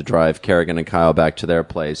and had to drive Kerrigan and Kyle back to their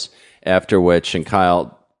place. After which, and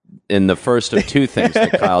Kyle, in the first of two things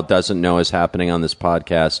that Kyle doesn't know is happening on this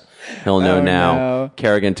podcast, he'll know now. no.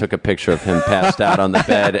 Kerrigan took a picture of him passed out on the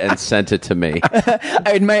bed and sent it to me.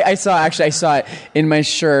 I saw it in my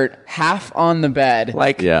shirt, half on the bed.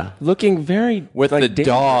 Like, Yeah. looking very With like the dangerous.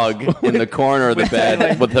 dog in the corner of the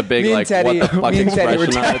bed with the big, me and like, Teddy- what the fuck me and Teddy were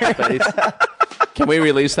expression on its face. Can we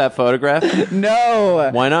release that photograph? No.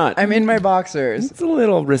 Why not? I'm in my boxers. It's a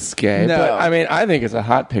little risque, No. but I mean, I think it's a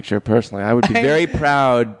hot picture. Personally, I would be very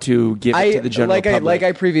proud to give it to the general public. Like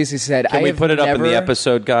I previously said, Can I we have put it up in the never-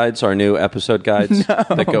 episode guides, our new episode guides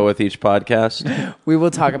that go with each podcast? We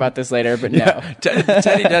will talk about this later, but no.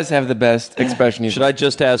 Teddy does have the best expression. Should I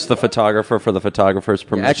just ask the photographer for the photographer's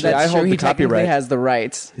permission? Actually, That's I true. hold He the technically copyright. has the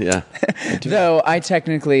rights. Yeah. Though I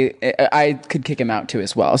could kick him out too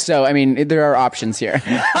as well. So I mean, there are options here.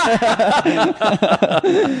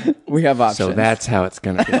 We have options. So that's how it's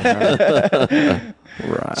going to be.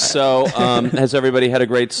 Right. So, has everybody had a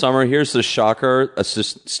great summer? Here's the shocker. A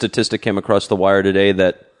statistic came across the wire today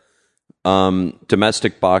that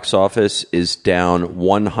domestic box office is down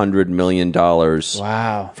 $100 million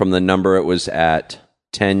wow. from the number it was at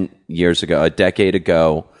 10 years ago, a decade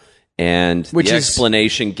ago, and Which the is-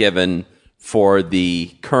 explanation given for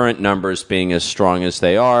the current numbers being as strong as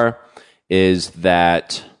they are is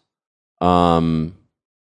that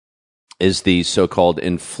is the so-called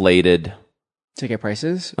inflated Ticket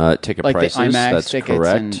prices? ticket Like prices. the IMAX That's tickets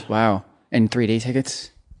correct. and wow. And 3D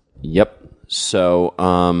tickets? Yep. So,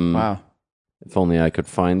 Wow. if only I could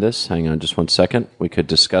find this. Hang on just one second. We could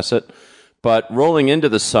discuss it. But rolling into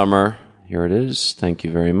the summer, here it is. Thank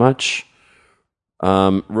you very much.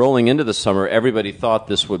 Rolling into the summer, everybody thought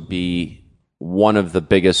this would be one of the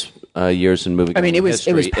biggest years in movie. I mean, it was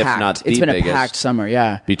history, packed. if not the It's been a biggest, packed summer,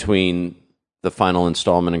 yeah. between the final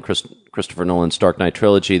installment in Christopher Nolan's Dark Knight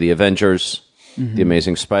trilogy, The Avengers, The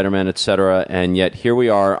Amazing Spider-Man, etc. And yet here we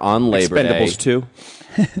are on Labor Day. Expendables 2.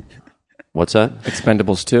 What's that?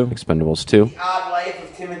 Expendables 2. Expendables 2. Odd Life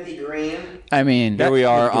of Timothy Green. I mean, Here we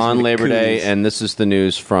are on the Labor Day, coos. and this is the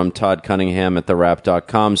news from Todd Cunningham at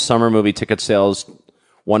TheWrap.com. Summer movie ticket sales,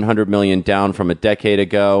 100 million down from a decade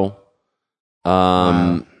ago.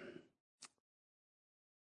 Blah,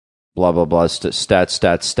 blah, blah.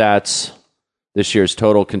 Stats. This year's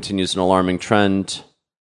total continues an alarming trend.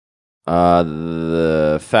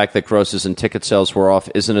 The fact that grosses and ticket sales were off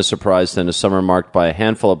isn't a surprise in a summer marked by a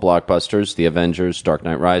handful of blockbusters, The Avengers, Dark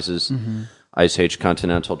Knight Rises, Ice Age,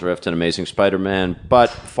 Continental Drift, and Amazing Spider-Man, but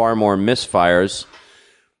far more misfires.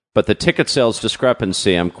 But the ticket sales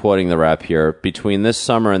discrepancy, I'm quoting the Wrap here, between this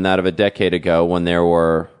summer and that of a decade ago when there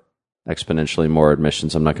were exponentially more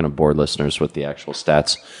admissions, I'm not going to bore listeners with the actual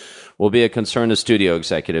stats, will be a concern to studio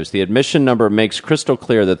executives. The admission number makes crystal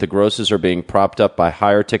clear that the grosses are being propped up by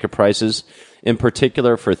higher ticket prices, in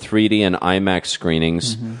particular for 3D and IMAX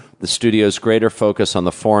screenings. The studio's greater focus on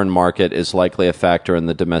the foreign market is likely a factor in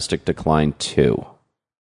the domestic decline, too.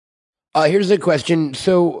 Here's a question.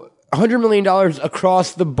 So, $100 million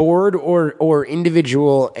across the board or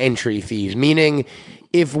individual entry fees? Meaning,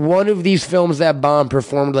 if one of these films that bombed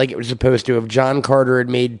performed like it was supposed to, if John Carter had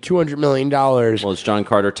made $200 million... Well, is John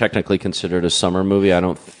Carter technically considered a summer movie? I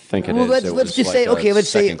don't think it is. Let's It was just like say a okay. Let's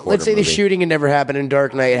say second quarter the movie. shooting had never happened in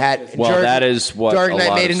Dark Knight. That is what Dark a Knight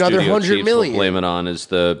lot made of another studio $100 chiefs million. will blame it on is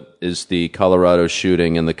the Colorado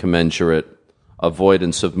shooting and the commensurate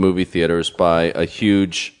avoidance of movie theaters by a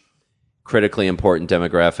huge, critically important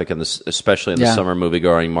demographic, especially in the summer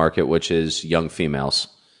movie-going market, which is young females.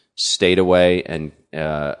 Stayed away and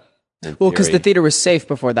well, because the theater was safe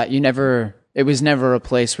before that. It was never a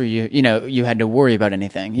place where you had to worry about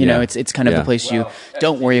anything. You know, it's kind of the place you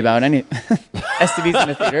don't worry about any STDs in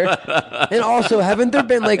a theater. And also, haven't there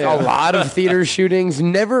been like a lot of theater shootings?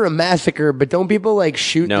 Never a massacre, but don't people like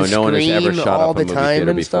shoot the no one has ever screen shot all up the a movie time theater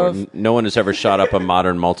and before. stuff? No one has ever shot up a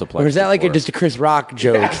modern multiplex. Or is that like before. just a Chris Rock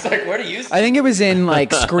joke? I think it was in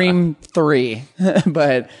like Scream 3,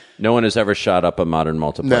 but No one has ever shot up a modern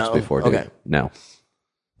multiplex No. before, dude. Okay. No.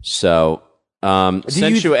 So,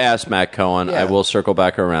 since you asked, Matt Cohen, I will circle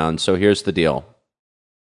back around. So here's the deal.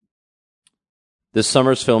 This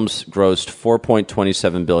summer's films grossed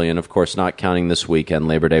 $4.27 billion, of course, not counting this weekend,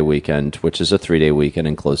 Labor Day weekend, which is a 3-day weekend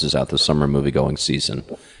and closes out the summer movie-going season.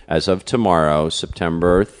 As of tomorrow,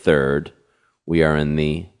 September 3rd, we are in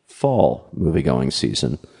the fall movie-going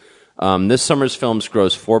season. This summer's films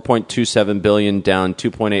grossed $4.27 billion, down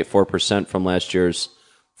 2.84% from last year's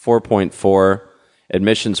 $4.4.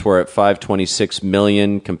 Admissions were at 526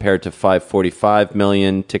 million compared to 545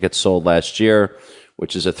 million tickets sold last year,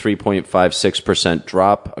 which is a 3.56%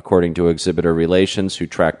 drop, according to Exhibitor Relations, who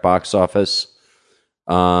track box office.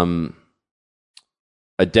 A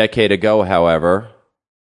decade ago, however,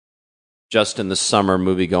 just in the summer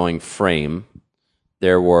movie-going frame,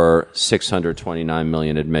 there were 629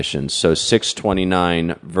 million admissions. So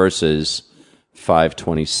 629 versus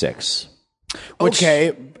 526.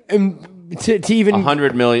 Okay. To even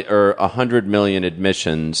 100 million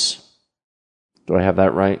admissions. Do I have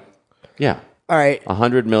that right? Yeah. all right.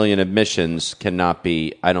 100 million admissions cannot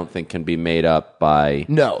be, I don't think, can be made up by.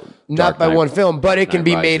 No, not Dark by Knight- one film, but it can Knight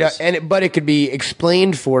be made up, Rises. but it could be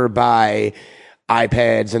explained for by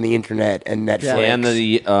iPads and the internet and Netflix And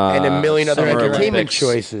the and a million other Summer entertainment Olympics.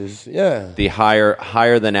 choices. Yeah. The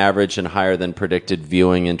higher than average and higher than predicted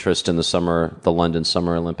viewing interest in the London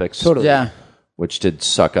Summer Olympics. Totally. yeah. Which did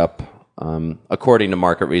suck up, according to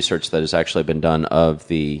market research that has actually been done of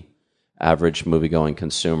the average movie-going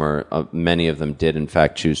consumer. Many of them did, in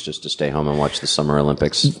fact, choose just to stay home and watch the Summer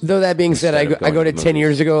Olympics. Though that being said, I Instead of go going to to 10 movies.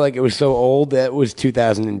 years ago, like it was so old that was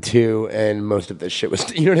 2002, and most of this shit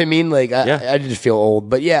was, you know what I mean? Like I just feel old,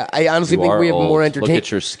 but yeah, I honestly You think are we have old. more Look entertainment.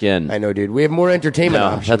 at your skin. I know, dude. We have more entertainment No,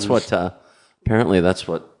 options. that's what. Apparently, that's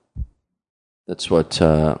what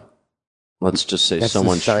let's just say That's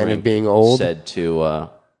someone the sign of shrink being old. said to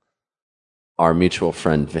our mutual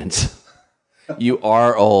friend Vince, "You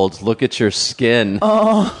are old. Look at your skin."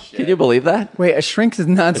 Oh, Can you believe that? wait, a shrink is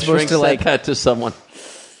not A supposed shrink to said like. that to someone.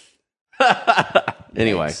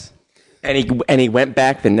 Anyway, And he went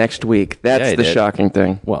back the next week. That's Yeah, he the did. shocking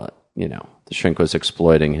thing. well, the shrink was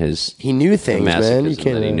exploiting his He knew things, man. You masochism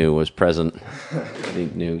can't. that he knew was present. He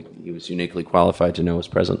knew he was uniquely qualified to know was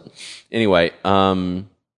present. Anyway, so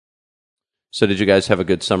did you guys have a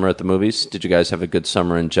good summer at the movies? Did you guys have a good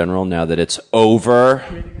summer in general now that it's over?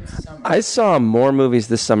 I saw more movies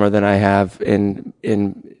this summer than I have in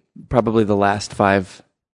probably the last 5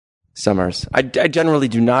 summers. I generally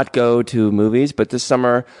do not go to movies, but this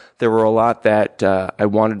summer there were a lot that I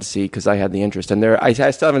wanted to see because I had the interest. And I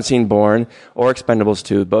still haven't seen Bourne or Expendables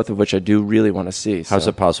 2, both of which I do really want to see. How's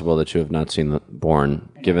it possible that you have not seen Bourne,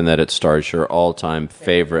 given that it stars your all-time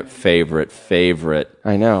favorite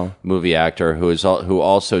I know. movie actor who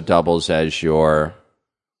also doubles as your,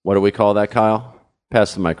 what do we call that, Kyle?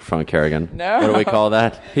 Pass the microphone, Kerrigan. No. What do we call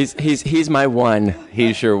that? He's my one.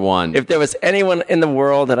 He's your one. If there was anyone in the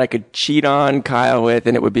world that I could cheat on Kyle with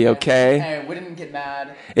and it would be okay, I wouldn't get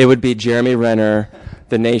mad. it would be Jeremy Renner,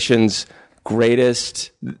 the nation's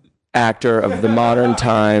greatest actor of the modern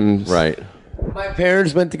times. Right. My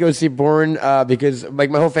parents went to go see Bourne because,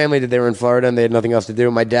 like, my whole family did. They were in Florida and they had nothing else to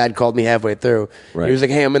do. My dad called me halfway through. Right. He was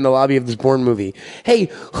like, "Hey, I'm in the lobby of this Bourne movie.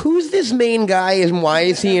 Hey, who's this main guy and why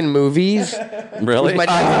is he in movies?" Really? My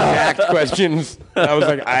dad asked questions. I was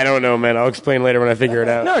like, "I don't know, man. I'll explain later when I figure it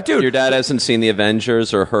out." No, dude. Your dad hasn't seen The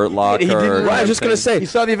Avengers or Hurt Locker? He didn't. or I was just going to say, He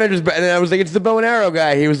saw the Avengers, and then I was like, "It's the bow and arrow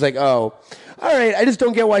guy." He was like, "Oh, all right. I just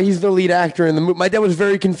don't get why he's the lead actor in the movie." My dad was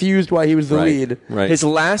very confused why he was the lead. Right. his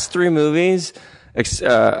last 3 movies,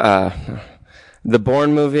 the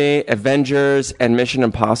Bourne movie, Avengers, and Mission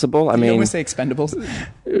Impossible. I You mean, almost say Expendables.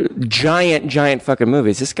 giant fucking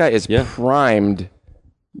movies. This guy is primed.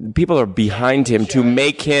 People are behind him to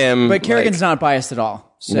make him. But Kerrigan's not biased at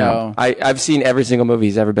all. So No, I've seen every single movie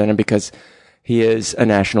he's ever been in because he is a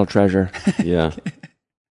national treasure. Yeah.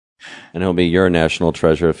 And he'll be your national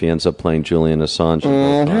treasure if he ends up playing Julian Assange.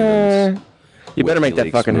 You better make that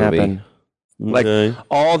WikiLeaks fucking movie. happen. Okay. Like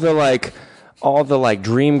all the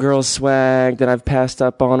Dreamgirls swag that I've passed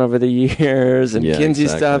up on over the years and Yeah, Kinsey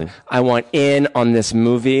exactly. stuff. I want in on this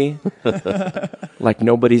movie like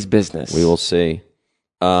nobody's business. We will see.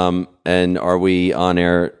 And are we on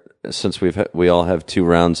air since we all have 2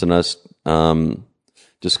 rounds in us?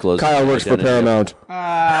 Disclosing Kyle works for identity?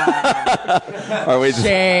 Paramount. Are we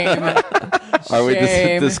shame. are we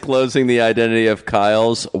Shame. disclosing the identity of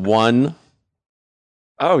Kyle's one?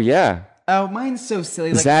 Oh yeah, Oh, mine's so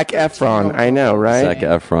silly. Like, Zac Efron. I know, right? Zac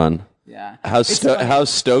Efron. Yeah. How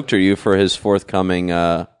stoked are you for his forthcoming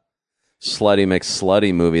Slutty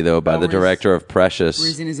McSlutty movie though by the where's- director of Where he's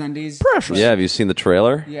Precious? in his undies. Yeah, have you seen the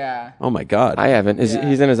trailer? Yeah. Oh my god. I haven't. He's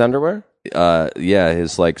in his underwear? Yeah,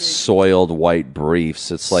 his like soiled white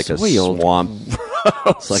briefs. It's like Soiled? a swamp.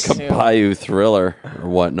 It's like a bayou thriller or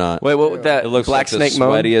whatnot. Wait, what? That It looks Black like Snake the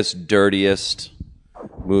Moan? sweatiest, dirtiest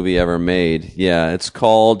movie ever made. Yeah, it's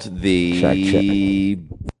called The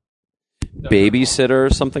Babysitter or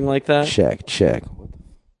something like that. Check.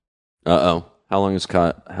 Uh-oh. How long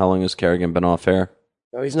has Kerrigan been off air?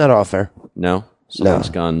 No, he's not off air. No? Something's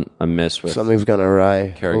gone amiss with Something's gone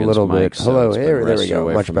awry Kerrigan's a little mic. bit. So Hello, it's been there we wrested go.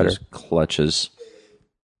 away Much from better. his clutches.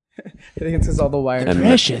 I think it's because all the wires. And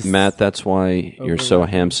Precious. Matt, that's why you're so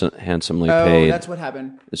handsomely Oh, paid. that's what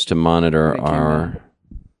happened. Is to monitor Right, camera.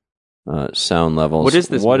 our sound levels. What is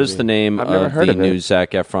this What movie? is the name I've never of heard the of it. new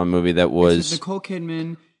Zac Efron movie that This was is Nicole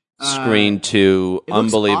Kidman. screened to it looks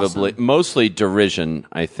unbelievably, awesome. mostly derision,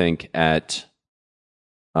 I think, at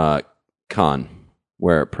Cannes,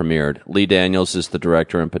 where it premiered. Lee Daniels is the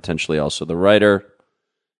director and potentially also the writer.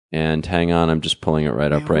 And hang on, I'm just pulling it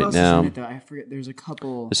right up Who right else now. Is in it, though? I forget. There's a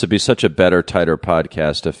couple. This would be such a better, tighter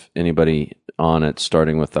podcast if anybody on it,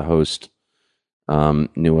 starting with the host,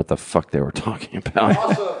 knew what the fuck they were talking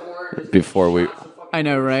about before we. I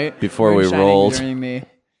know, right? Before we Moonshining rolled. during the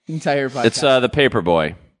entire podcast. It's the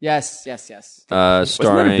Paperboy, yes.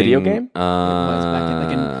 starring. a video game? It was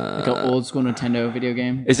back in like an old school Nintendo video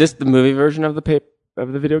game. Is this the movie version of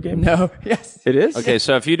the video game? No. Yes. It is? Okay,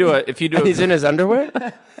 so if you do And he's in his underwear?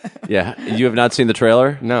 yeah, you have not seen the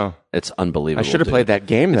trailer? No. It's unbelievable. I should have dude. played that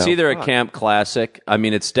game, though. It's either a camp classic. I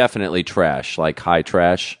mean, it's definitely trash, like high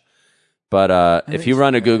trash. But if you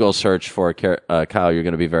run a Google search for Kyle, you're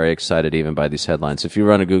going to be very excited even by these headlines. If you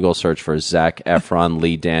run a Google search for Zac Efron,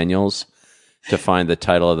 Lee Daniels, to find the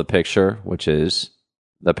title of the picture, which is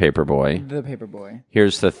The Paperboy, The Paperboy.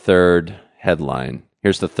 here's the third headline.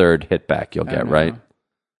 Here's the third hit back you'll get, no. right?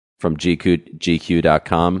 from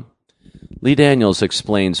GQ.com. Lee Daniels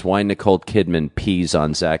explains why Nicole Kidman pees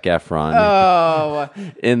on Zac Efron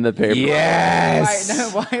in the paper.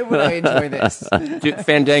 Yes. Why would I enjoy this? Dude,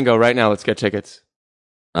 Fandango, right now. Let's get tickets.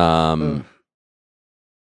 The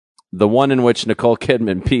one in which Nicole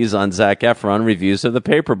Kidman pees on Zac Efron, reviews of The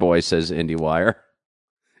Paperboy, says IndieWire.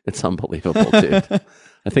 It's unbelievable, dude.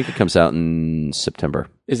 I think it comes out in September.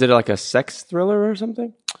 Is it like a sex thriller or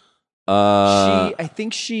something?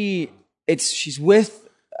 She's with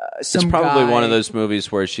some It's probably guy, one of those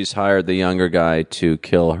movies where she's hired the younger guy to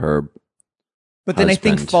kill her but then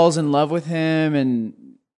husband. I think falls in love with him, and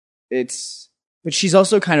but she's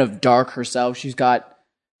also kind of dark herself. She's got,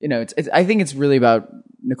 I think it's really about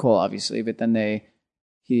Nicole, obviously, but then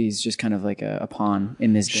he's just kind of like a pawn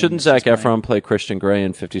in this game. Shouldn't Zac Efron play Christian Grey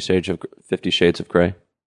in 50 Shades of Grey?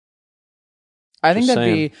 I think Just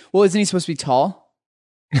that'd saying. be, well, isn't he supposed to be tall?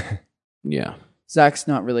 Yeah. Zach's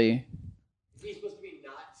not really. He's supposed to be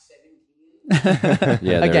not 17.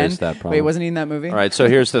 Yeah, there Again, is that problem. wait, wasn't he in that movie? All right, so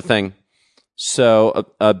here's the thing.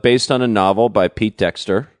 So, based on a novel by Pete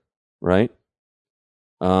Dexter, right?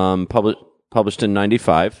 Published in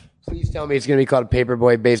 95. Please tell me it's going to be called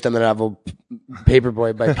Paperboy based on the novel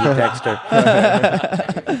Paperboy by Pete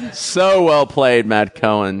Dexter. So well played, Matt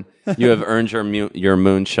Cohen. You have earned your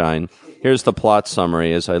moonshine. Here's the plot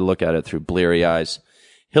summary as I look at it through bleary eyes.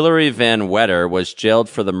 Hilary Van Wetter was jailed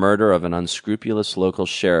for the murder of an unscrupulous local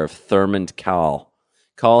sheriff, Thurmond Call.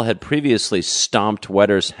 Call had previously stomped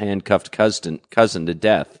Wetter's handcuffed cousin to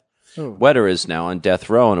death. Wetter is now on death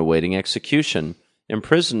row and awaiting execution. In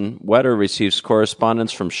prison, Wetter receives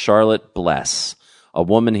correspondence from Charlotte Bless, a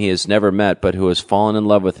woman he has never met but who has fallen in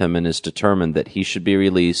love with him and is determined that he should be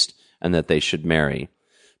released and that they should marry.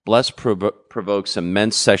 Bless provokes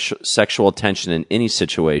immense sexual tension in any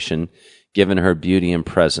situation, given her beauty and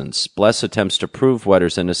presence. Bless attempts to prove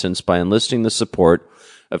Wetter's innocence by enlisting the support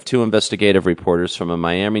of two investigative reporters from a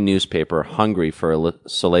Miami newspaper hungry for a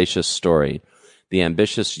salacious story. The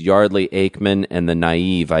ambitious Yardley Aikman and the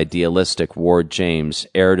naive, idealistic Ward James,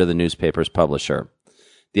 heir to the newspaper's publisher.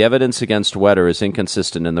 The evidence against Wetter is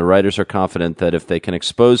inconsistent, and the writers are confident that if they can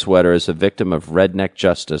expose Wetter as a victim of redneck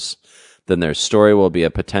justice, then their story will be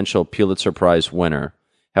a potential Pulitzer Prize winner.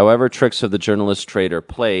 However, tricks of the journalist trade are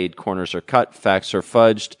played, corners are cut, facts are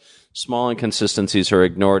fudged, small inconsistencies are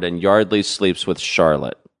ignored, and Yardley sleeps with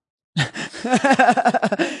Charlotte.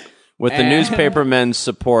 With the newspapermen's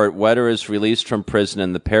support, Wetter is released from prison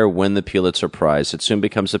and the pair win the Pulitzer Prize. It soon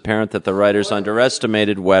becomes apparent that the writers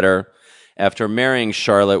underestimated Wetter. After marrying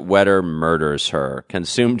Charlotte, Wetter murders her.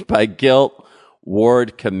 Consumed by guilt,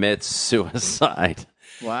 Ward commits suicide.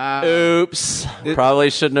 Wow. Oops. Probably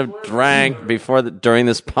shouldn't have drank during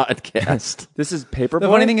this podcast. This is Paperboy? The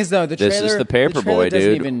funny thing is, though, the trailer, This is the Paperboy, trailer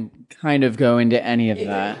doesn't dude. even kind of go into any of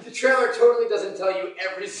that. The trailer totally doesn't tell you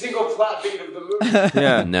every single plot beat of the movie.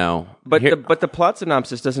 Yeah. No. But the plot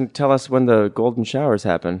synopsis doesn't tell us when the golden showers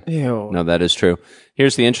happen. Ew. No, that is true.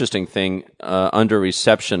 Here's the interesting thing. Under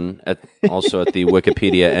reception, also at the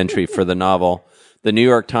Wikipedia entry for the novel, the New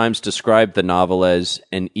York Times described the novel as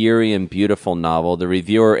an eerie and beautiful novel. The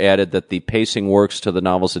reviewer added that the pacing works to the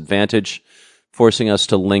novel's advantage, forcing us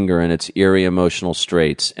to linger in its eerie emotional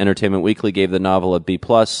straits. Entertainment Weekly gave the novel a B+,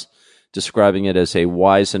 describing it as a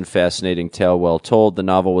wise and fascinating tale well told. The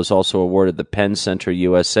novel was also awarded the Penn Center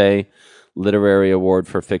USA Literary Award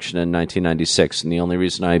for Fiction in 1996. And the only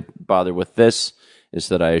reason I bother with this is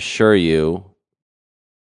that I assure you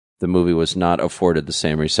the movie was not afforded the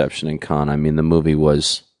same reception in Cannes. I mean, the movie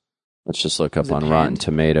was, let's just look up on Rotten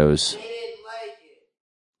Tomatoes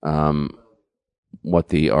what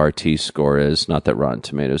the RT score is. Not that Rotten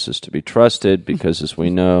Tomatoes is to be trusted, because as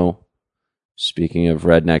we know, speaking of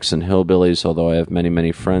rednecks and hillbillies, although I have many,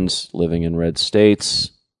 many friends living in red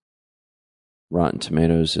states, Rotten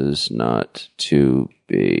Tomatoes is not to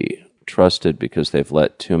be trusted because they've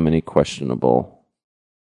let too many questionable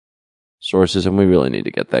sources, and we really need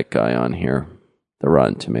to get that guy on here, the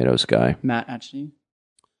Rotten Tomatoes guy. Matt Epstein.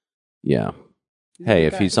 Yeah. Hey,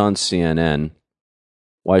 if he's on CNN,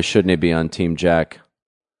 why shouldn't he be on Team Jack?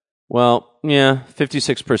 Well, yeah,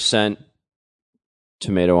 56%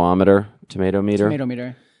 tomato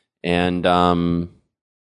meter. And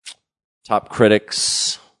top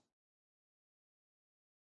critics.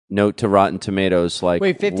 Note to Rotten Tomatoes, like,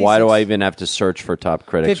 Wait, 56? why do I even have to search for top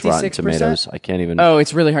critics, Rotten 56%? Tomatoes? I can't even... Oh,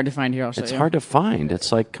 it's really hard to find here. I'll show It's you. hard to find.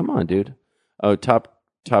 It's like, come on, dude. Oh, top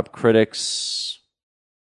critics.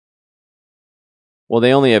 Well,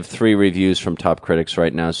 they only have 3 reviews from top critics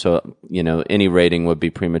right now, so, any rating would be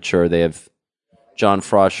premature. They have John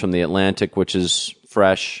Frost from The Atlantic, which is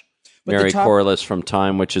fresh. But Mary the top- Corliss from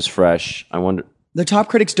Time, which is fresh. I wonder... The top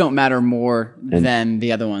critics don't matter more than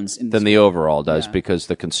the other ones. Than the overall does, because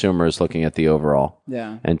the consumer is looking at the overall.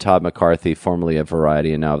 Yeah. And Todd McCarthy, formerly of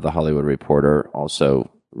Variety and now of The Hollywood Reporter,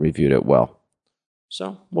 also reviewed it well.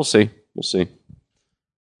 So we'll see. We'll see. Did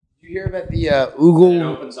you hear about the Oogle? It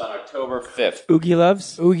opens on October 5th. Oogie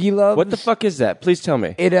Loves? Oogie Loves? What the fuck is that? Please tell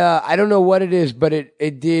me. It I don't know what it is, but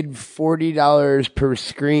it did $40 per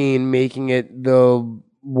screen, making it the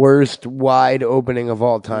worst wide opening of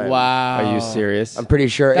all time. Wow. Are you serious? I'm pretty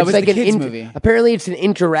sure That it's was like the an kids' movie. Apparently, it's an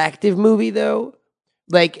interactive movie though.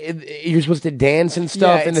 Like you're supposed to dance and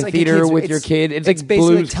stuff in it's the like a theater kids- with your it's- kid. It's it's like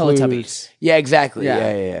basically Blue's like Teletubbies. Clues. Yeah, exactly.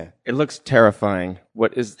 Yeah. Yeah. It looks terrifying.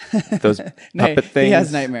 What is those puppet things? He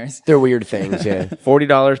has nightmares. They're weird things. Yeah.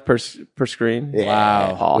 $40 per screen?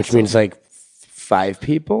 Wow. Which means like 5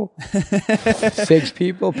 people, 6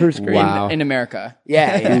 people per screen. Wow. In America.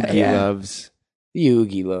 Yeah. Oogie Loves. The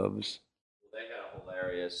Oogie Loves. They got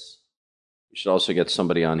hilarious. We should also get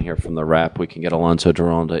somebody on here from the Wrap. We can get Alonso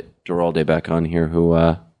Duralde back on here, who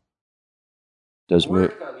does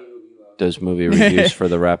movie reviews for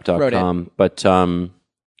the Wrap.com. But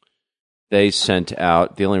they sent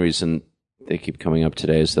out, the only reason they keep coming up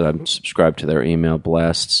today is that I'm subscribed to their email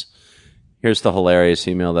blasts. Here's the hilarious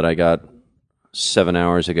email that I got 7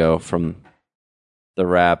 hours ago from the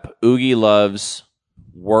Wrap. Oogie Loves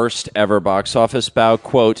worst ever box office bow.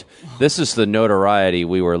 Quote, "This is the notoriety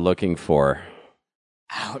we were looking for."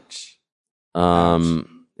 Ouch.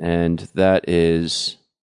 And that is,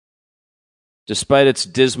 despite its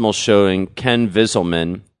dismal showing, Ken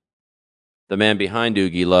Visselman, the man behind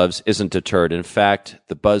Oogie Loves, isn't deterred. In fact,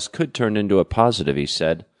 the buzz could turn into a positive, he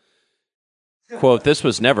said. Quote, "This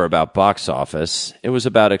was never about box office. It was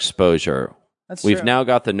about exposure. We've true. now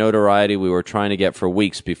got the notoriety we were trying to get for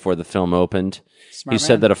weeks before the film opened." Smart He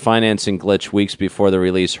said man. that a financing glitch weeks before the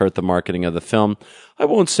release hurt the marketing of the film. "I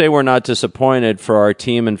won't say we're not disappointed for our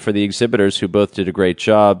team and for the exhibitors who both did a great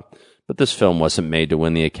job, but this film wasn't made to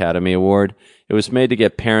win the Academy Award. It was made to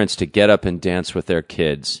get parents to get up and dance with their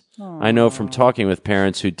kids. I know from talking with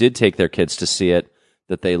parents who did take their kids to see it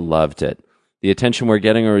that they loved it. The attention we're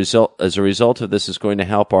getting as a result of this is going to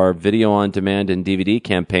help our video on demand and DVD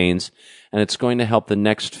campaigns, and it's going to help the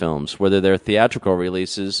next films, whether they're theatrical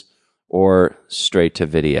releases or straight to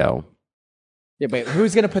video." Yeah, but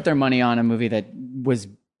who's going to put their money on a movie that was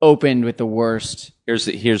opened with the worst?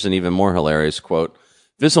 Here's an even more hilarious quote.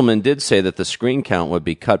 Visselman did say that the screen count would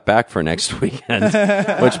be cut back for next weekend,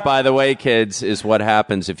 which, by the way, kids, is what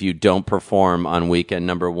happens if you don't perform on weekend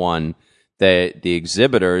number 1. The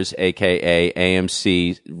exhibitors, a.k.a.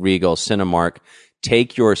 AMC, Regal, Cinemark,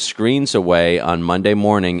 take your screens away on Monday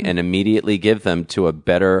morning and immediately give them to a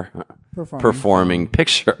better performing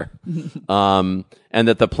picture. And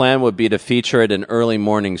that the plan would be to feature it in early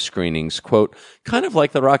morning screenings, quote, "kind of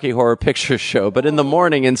like the Rocky Horror Picture Show, but in the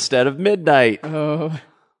morning instead of midnight." Oh,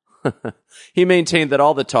 He maintained that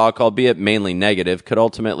all the talk, albeit mainly negative, could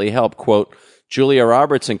ultimately help, quote, "Julia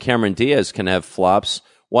Roberts and Cameron Diaz can have flops.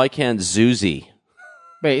 Why can't Zuzi?"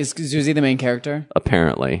 wait, is Zuzi the main character?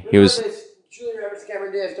 Apparently. He was Julia Roberts and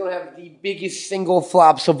Cameron Diaz don't have the biggest single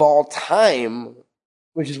flops of all time,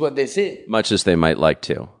 which is what this is. much as they might like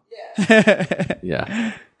to.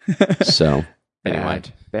 Yeah. So, anyway.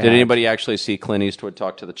 Bad. Did anybody actually see Clint Eastwood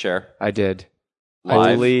talk to the chair I did.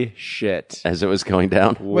 Live? Holy shit. as it was going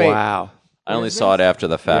down? Wow. I only saw it after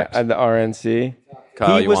the fact. Yeah, and the RNC.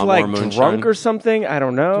 Kyle, He you was want like more moonshine? drunk or something. I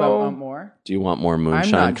don't know. Do I want more? Do you want more I'm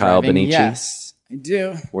moonshine, not Kyle driving. Benici? Yes, I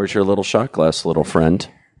do. Where's your little shot glass, little friend?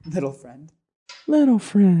 Little friend. Little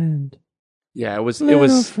friend. Yeah, it was. Oh,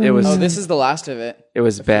 this is the last of it. It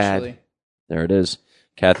was bad. Officially. There it is.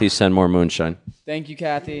 Kathy, send more moonshine. Thank you,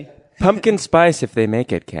 Kathy. Pumpkin spice if they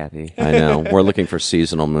make it, Kathy. I know. We're looking for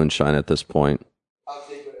seasonal moonshine at this point.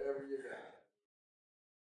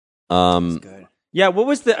 Yeah, what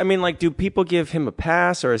was the? I mean, like, do people give him a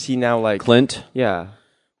pass, or is he now like? Clint? Yeah.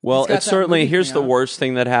 Well, He's got it's that certainly, movie here's coming the out. worst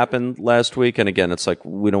thing that happened last week. And again, it's like,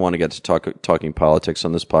 we don't want to get to talking politics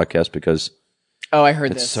on this podcast because Oh, I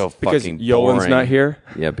heard it's this. so Because fucking Yolen's boring. not here.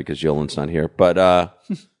 Yeah, because Yolen's not here. But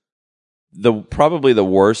probably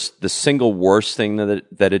the single worst thing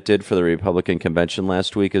that it did for the Republican convention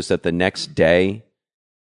last week is that the next day,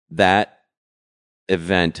 that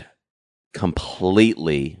event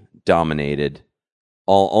completely dominated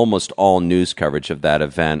almost all news coverage of that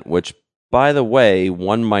event, which, by the way,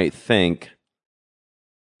 one might think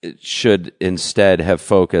it should instead have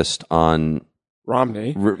focused on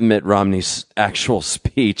Romney. Mitt Romney's actual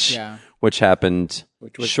speech, Yeah. which happened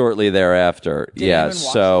was- shortly thereafter. Did Yeah, anyone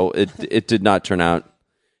watch so it did not turn out.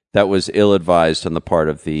 That was ill-advised on the part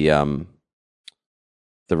of the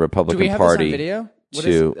Do Republican we have Party. this on video?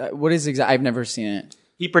 What is exactly? I've never seen it.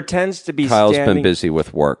 He pretends to be Kyle's standing. been busy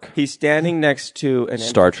with work. He's standing next to an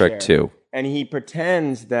Star empty Trek chair, 2. and he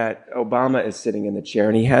pretends that Obama is sitting in the chair,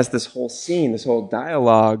 and he has this whole scene, this whole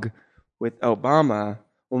dialogue with Obama.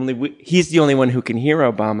 Only he's the only one who can hear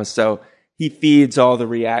Obama, so he feeds all the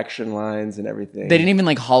reaction lines and everything. They didn't even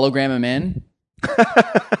like hologram him in.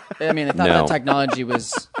 I mean, I thought No. that technology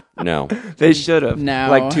was No, They should have, Now.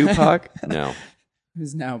 like Tupac. no.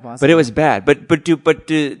 now possible. But it was bad.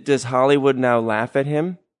 Does Hollywood now laugh at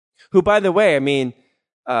him? Who, by the way, I mean,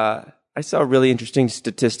 I saw a really interesting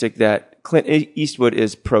statistic that Clint Eastwood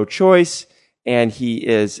is pro-choice, and he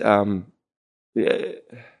is. There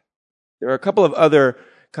are a couple of other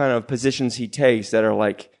kind of positions he takes that are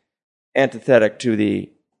like antithetic to the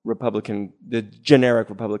generic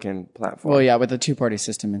Republican platform. Well, yeah, with the two-party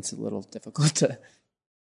system, it's a little difficult to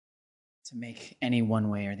make any one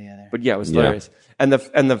way or the other. But yeah, it was hilarious. And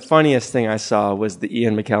the funniest thing I saw was the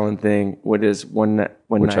Ian McKellen thing,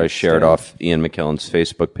 Which I shared off Ian McKellen's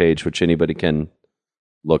Facebook page, which anybody can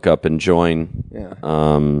look up and join. Yeah.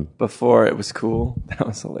 Before it was cool. That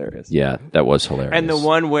was hilarious. Yeah, that was hilarious. And the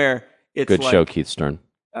one where it's Good like show, Keith Stern.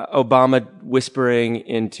 Obama whispering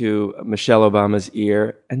into Michelle Obama's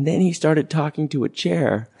ear, and then he started talking to a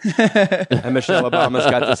chair. And Michelle Obama's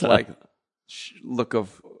got this like look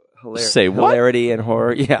of Say what? hilarity and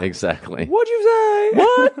horror. Yeah, Exactly. What'd you say?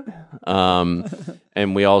 What?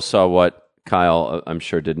 And we all saw what Kyle, I'm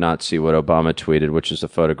sure, did not see what Obama tweeted, which is a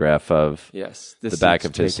photograph of Yes, the back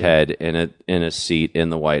of his head in a seat in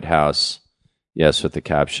the White House. Yes, with the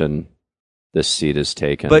caption, "This seat is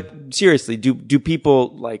taken." But seriously, do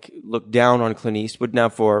people like look down on Clint Eastwood now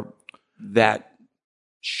for that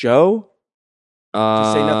show?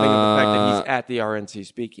 To say nothing of the fact that he's at the RNC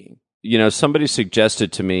speaking. You know, somebody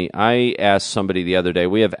suggested to me, I asked somebody the other day,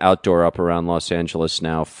 we have outdoor up around Los Angeles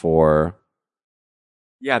now for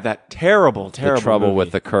Yeah, that terrible the trouble movie. with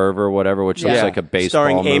the curve or whatever, which looks Yeah. like a baseball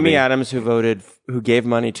starring movie. Amy Adams, who gave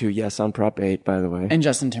money to Yes on Prop 8, by the way. And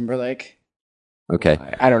Justin Timberlake. Okay.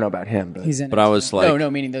 I don't know about him, but He's in it. But I was like- No,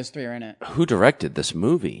 meaning those three are in it. Who directed this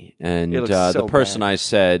movie? And It looks the so person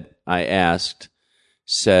bad. I asked,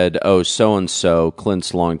 said, "Oh, so-and-so,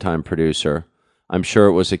 Clint's longtime producer." I'm sure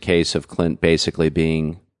it was a case of Clint basically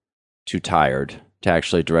being too tired to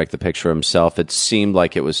actually direct the picture himself. It seemed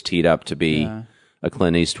like it was teed up to be a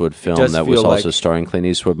Clint Eastwood film does that was feel also like- starring Clint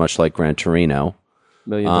Eastwood, much like Gran Torino. $1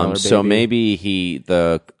 Million So Baby. maybe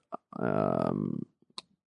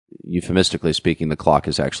euphemistically speaking, the clock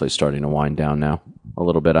is actually starting to wind down now a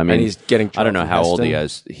little bit. I mean, And he's getting I don't know how old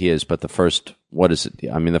Heston. he is, but the first, what is it?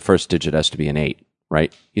 I mean, the first digit has to be an 8,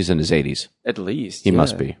 right? He's in his 80s. At least. He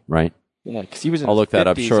must be, right? Yeah, because he was in I'll his look that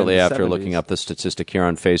up 50s shortly and after 70s. looking up the statistic here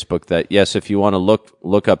on Facebook that, yes, if you want to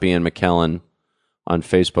look up Ian McKellen on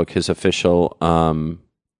Facebook, his official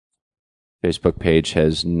Facebook page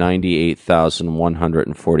has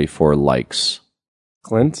 98,144 likes.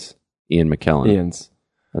 Clint's? Ian McKellen. Ian's.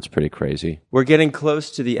 That's pretty crazy. We're getting close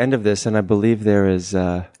to the end of this, and I believe there is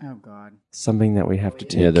Oh, God. something that we have to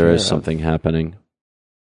take Yeah, there care is of. something happening.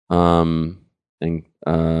 And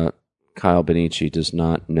Kyle Benici does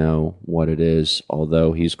not know what it is,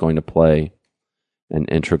 although he's going to play an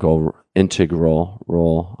integral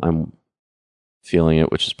role. I'm feeling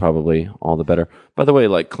it, which is probably all the better. By the way,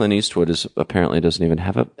 like Clint Eastwood apparently doesn't even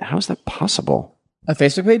have a. How is that possible? A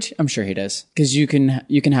Facebook page? I'm sure he does. Because you can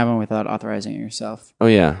have one without authorizing it yourself. Oh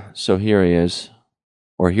yeah, so here he is,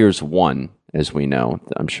 or here's one, as we know.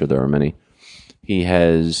 I'm sure there are many. He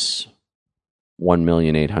has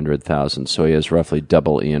 1,800,000, so he has roughly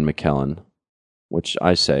double Ian McKellen, which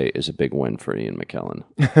I say is a big win for Ian McKellen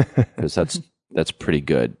because that's pretty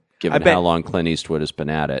good given bet- how long Clint Eastwood has been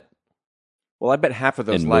at it. Well, I bet half of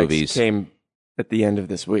those In likes movies. came at the end of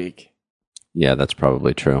this week Yeah, that's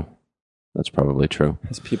probably true. That's probably true.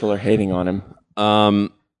 as people are hating on him.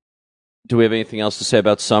 Do we have anything else to say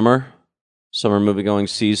about summer movie-going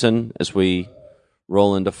season as we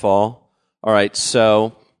roll into fall? All right,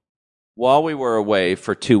 so while we were away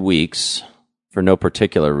for 2 weeks, for no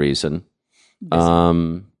particular reason,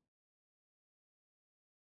 our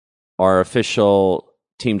official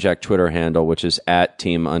Team Jack Twitter handle, which is at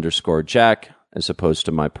 @team_Jack, as opposed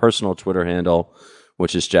to my personal Twitter handle,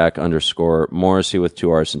 which is Jack_Morrissey with 2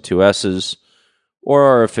 R's and 2 S's, or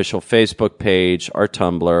our official Facebook page, our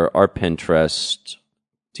Tumblr, our Pinterest,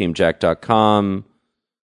 teamjack.com,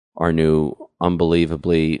 our new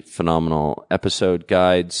unbelievably phenomenal episode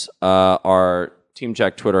guides. Our Team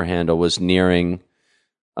Jack Twitter handle was nearing,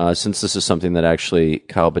 since this is something that actually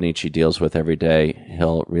Kyle Benici deals with every day,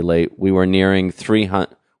 he'll relate. We were nearing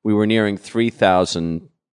 3,000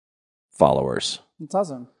 followers. That's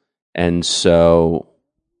awesome. And so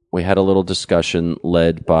we had a little discussion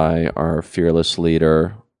led by our fearless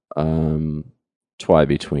leader, Twy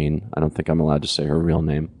Between. I don't think I'm allowed to say her real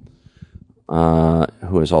name,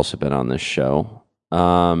 who has also been on this show.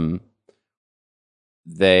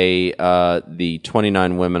 The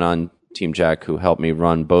 29 women on Team Jack who helped me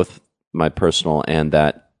run both my personal and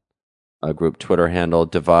that group Twitter handle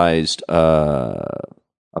devised a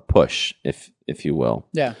push, if you will,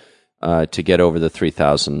 to get over the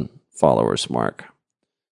 3,000 followers mark.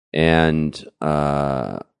 And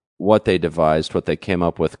what they devised, what they came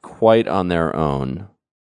up with quite on their own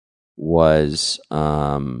was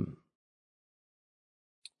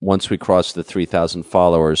once we crossed the 3,000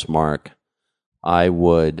 followers mark, I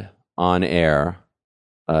would, on air,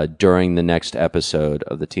 during the next episode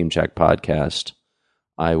of the Team Jack podcast,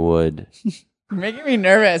 I would... You're making me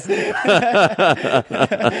nervous. I'm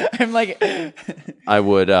like... I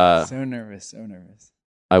would... so nervous.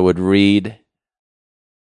 I would read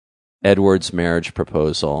Edward's marriage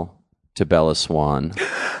proposal to Bella Swan.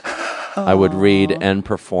 I would read and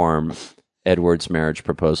perform Edward's marriage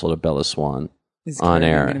proposal to Bella Swan on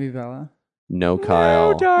air. Is Going to be Bella? No,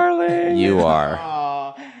 Kyle. No, darling. You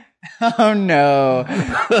are. Oh no.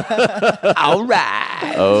 All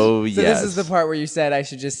right. Oh, So yes. this is the part where you said I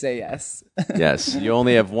should just say yes. Yes. You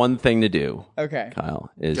only have one thing to do, Okay. Kyle,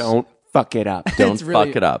 is Don't fuck it up. don't It's really,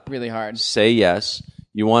 fuck it up. Really hard. Say yes.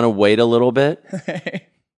 You want to wait a little bit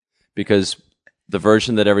because the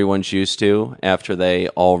version that everyone's used to after they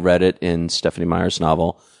all read it in Stephanie Meyer's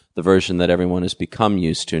novel, the version that everyone has become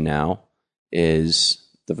used to now is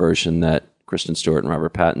the version that Kristen Stewart and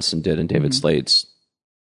Robert Pattinson did in David Slade's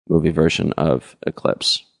movie version of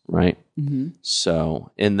Eclipse, right? Mm-hmm.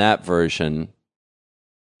 So in that version,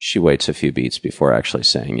 she waits a few beats before actually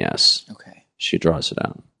saying yes. Okay. She draws it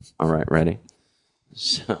out. All right, ready?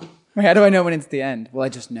 So Wait, how do I know when it's the end? Will I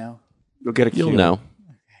just know? You'll get a cue. you'll know.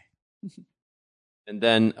 And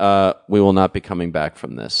then we will not be coming back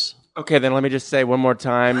from this. Okay, then let me just say one more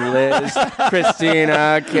time, Liz,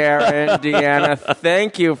 Christina, Karen, Deanna,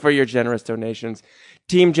 thank you for your generous donations.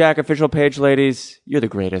 Team Jack official page, ladies, you're the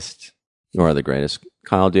greatest. You are the greatest.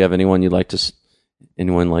 Kyle, do you have anyone you'd like to say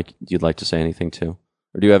anything to?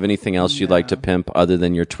 Or do you have anything else you'd like to pimp other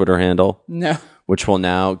than your Twitter handle, No. which will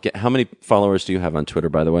now get... How many followers do you have on Twitter,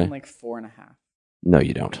 by the way? I'm like 4.5. No,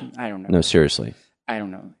 you don't. I don't know. No, seriously. I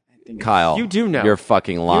don't know. I think Kyle, You do know. You're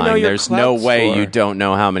fucking lying. your There's no clout way score. you don't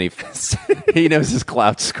know how many... He knows his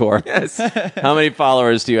clout score. Yes. How many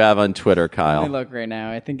followers do you have on Twitter, Let me Kyle? look right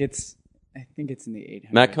now. I think it's in the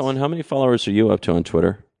 800s. Matt Cohen, how many followers are you up to on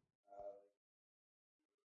Twitter?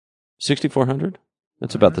 6,400?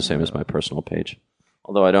 That's about the same as my personal page.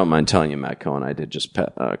 Although I don't mind telling you, Matt Cohen, I did just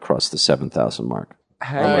cross the 7,000 mark.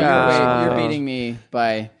 You're beating me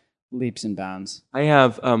by leaps and bounds. I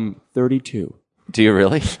have 32. Do you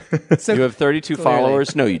really? So You have 32 clearly.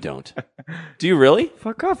 followers? No, you don't. Do you really?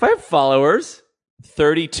 Fuck off, I have followers.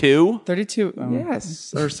 32? 32. Oh.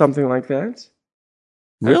 Yes, or something like that.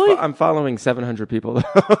 Really? I'm following 700 people.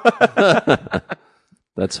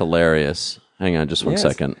 That's hilarious. Hang on just one Yes.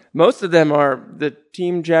 second. Most of them are the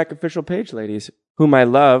Team Jack official page ladies, whom I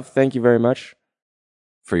love. Thank you very much.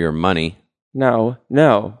 For your money, No.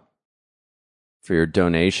 for your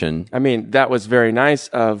donation. I mean, that was very nice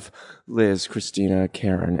of Liz, Christina,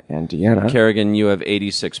 Karen, and Deanna. Kerrigan, you have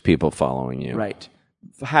 86 people following you. Right.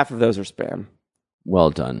 Half of those are spam.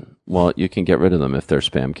 Well done. Well, you can get rid of them if they're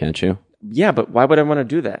spam, can't you? Yeah, but why would I want to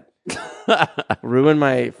do that? Ruin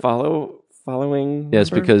my following?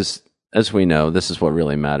 Yes, number? because as we know, this is what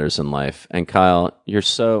really matters in life. And Kyle, you're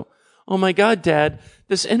so, oh my God, Dad,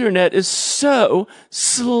 this internet is so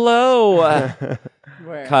slow.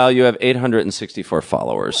 Where? Kyle, you have 864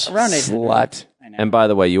 followers. Around 800. Slut. I know. And by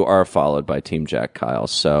the way, you are followed by Team Jack, Kyle.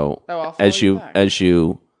 So Oh, I'll follow as you you back. as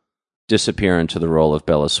you disappear into the role of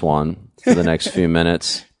Bella Swan for the next few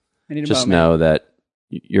minutes, I need a just moment. know that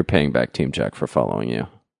you're paying back Team Jack for following you.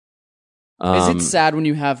 Is it sad when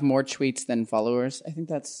you have more tweets than followers? I think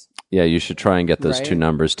that's... Yeah, you should try and get those Right? two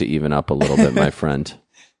numbers to even up a little bit, my friend.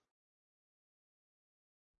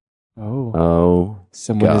 Oh. Oh,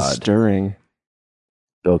 Someone is God. stirring.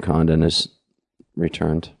 Bill Condon is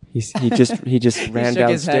returned. He just ran shook his head-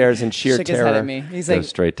 downstairs in sheer shook his head at terror. me. He's Go like,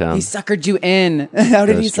 straight down. he suckered you in. How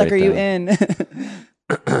did Go he straight sucker you down. in?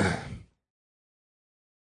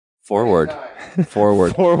 Forward.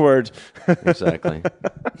 Forward. Forward. Exactly.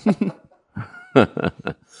 All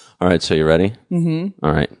right, so you ready? Mm-hmm.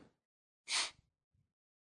 All right.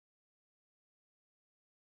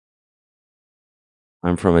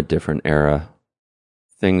 I'm from a different era.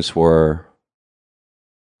 Things were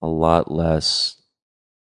a lot less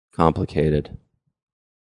complicated.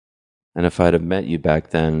 And if I'd have met you back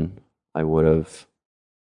then, I would have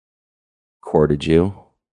courted you,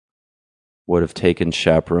 would have taken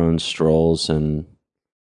chaperone strolls and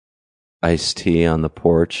iced tea on the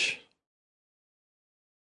porch.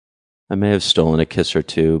 I may have stolen a kiss or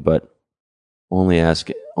two, but only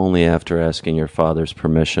after asking your father's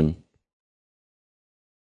permission.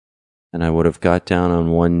 And I would have got down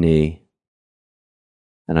on one knee,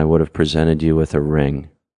 and I would have presented you with a ring.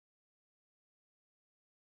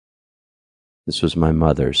 This was my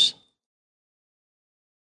mother's.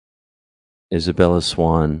 Isabella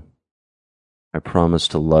Swan, I promise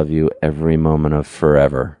to love you every moment of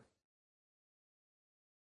forever.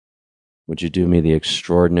 Would you do me the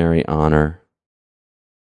extraordinary honor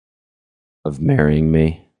of marrying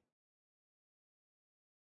me?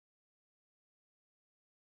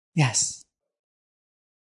 Yes.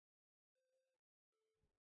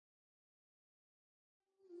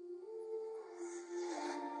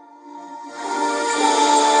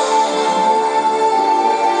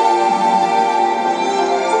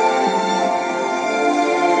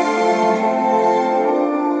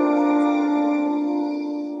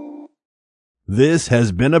 This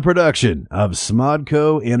has been a production of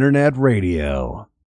Smodco Internet Radio.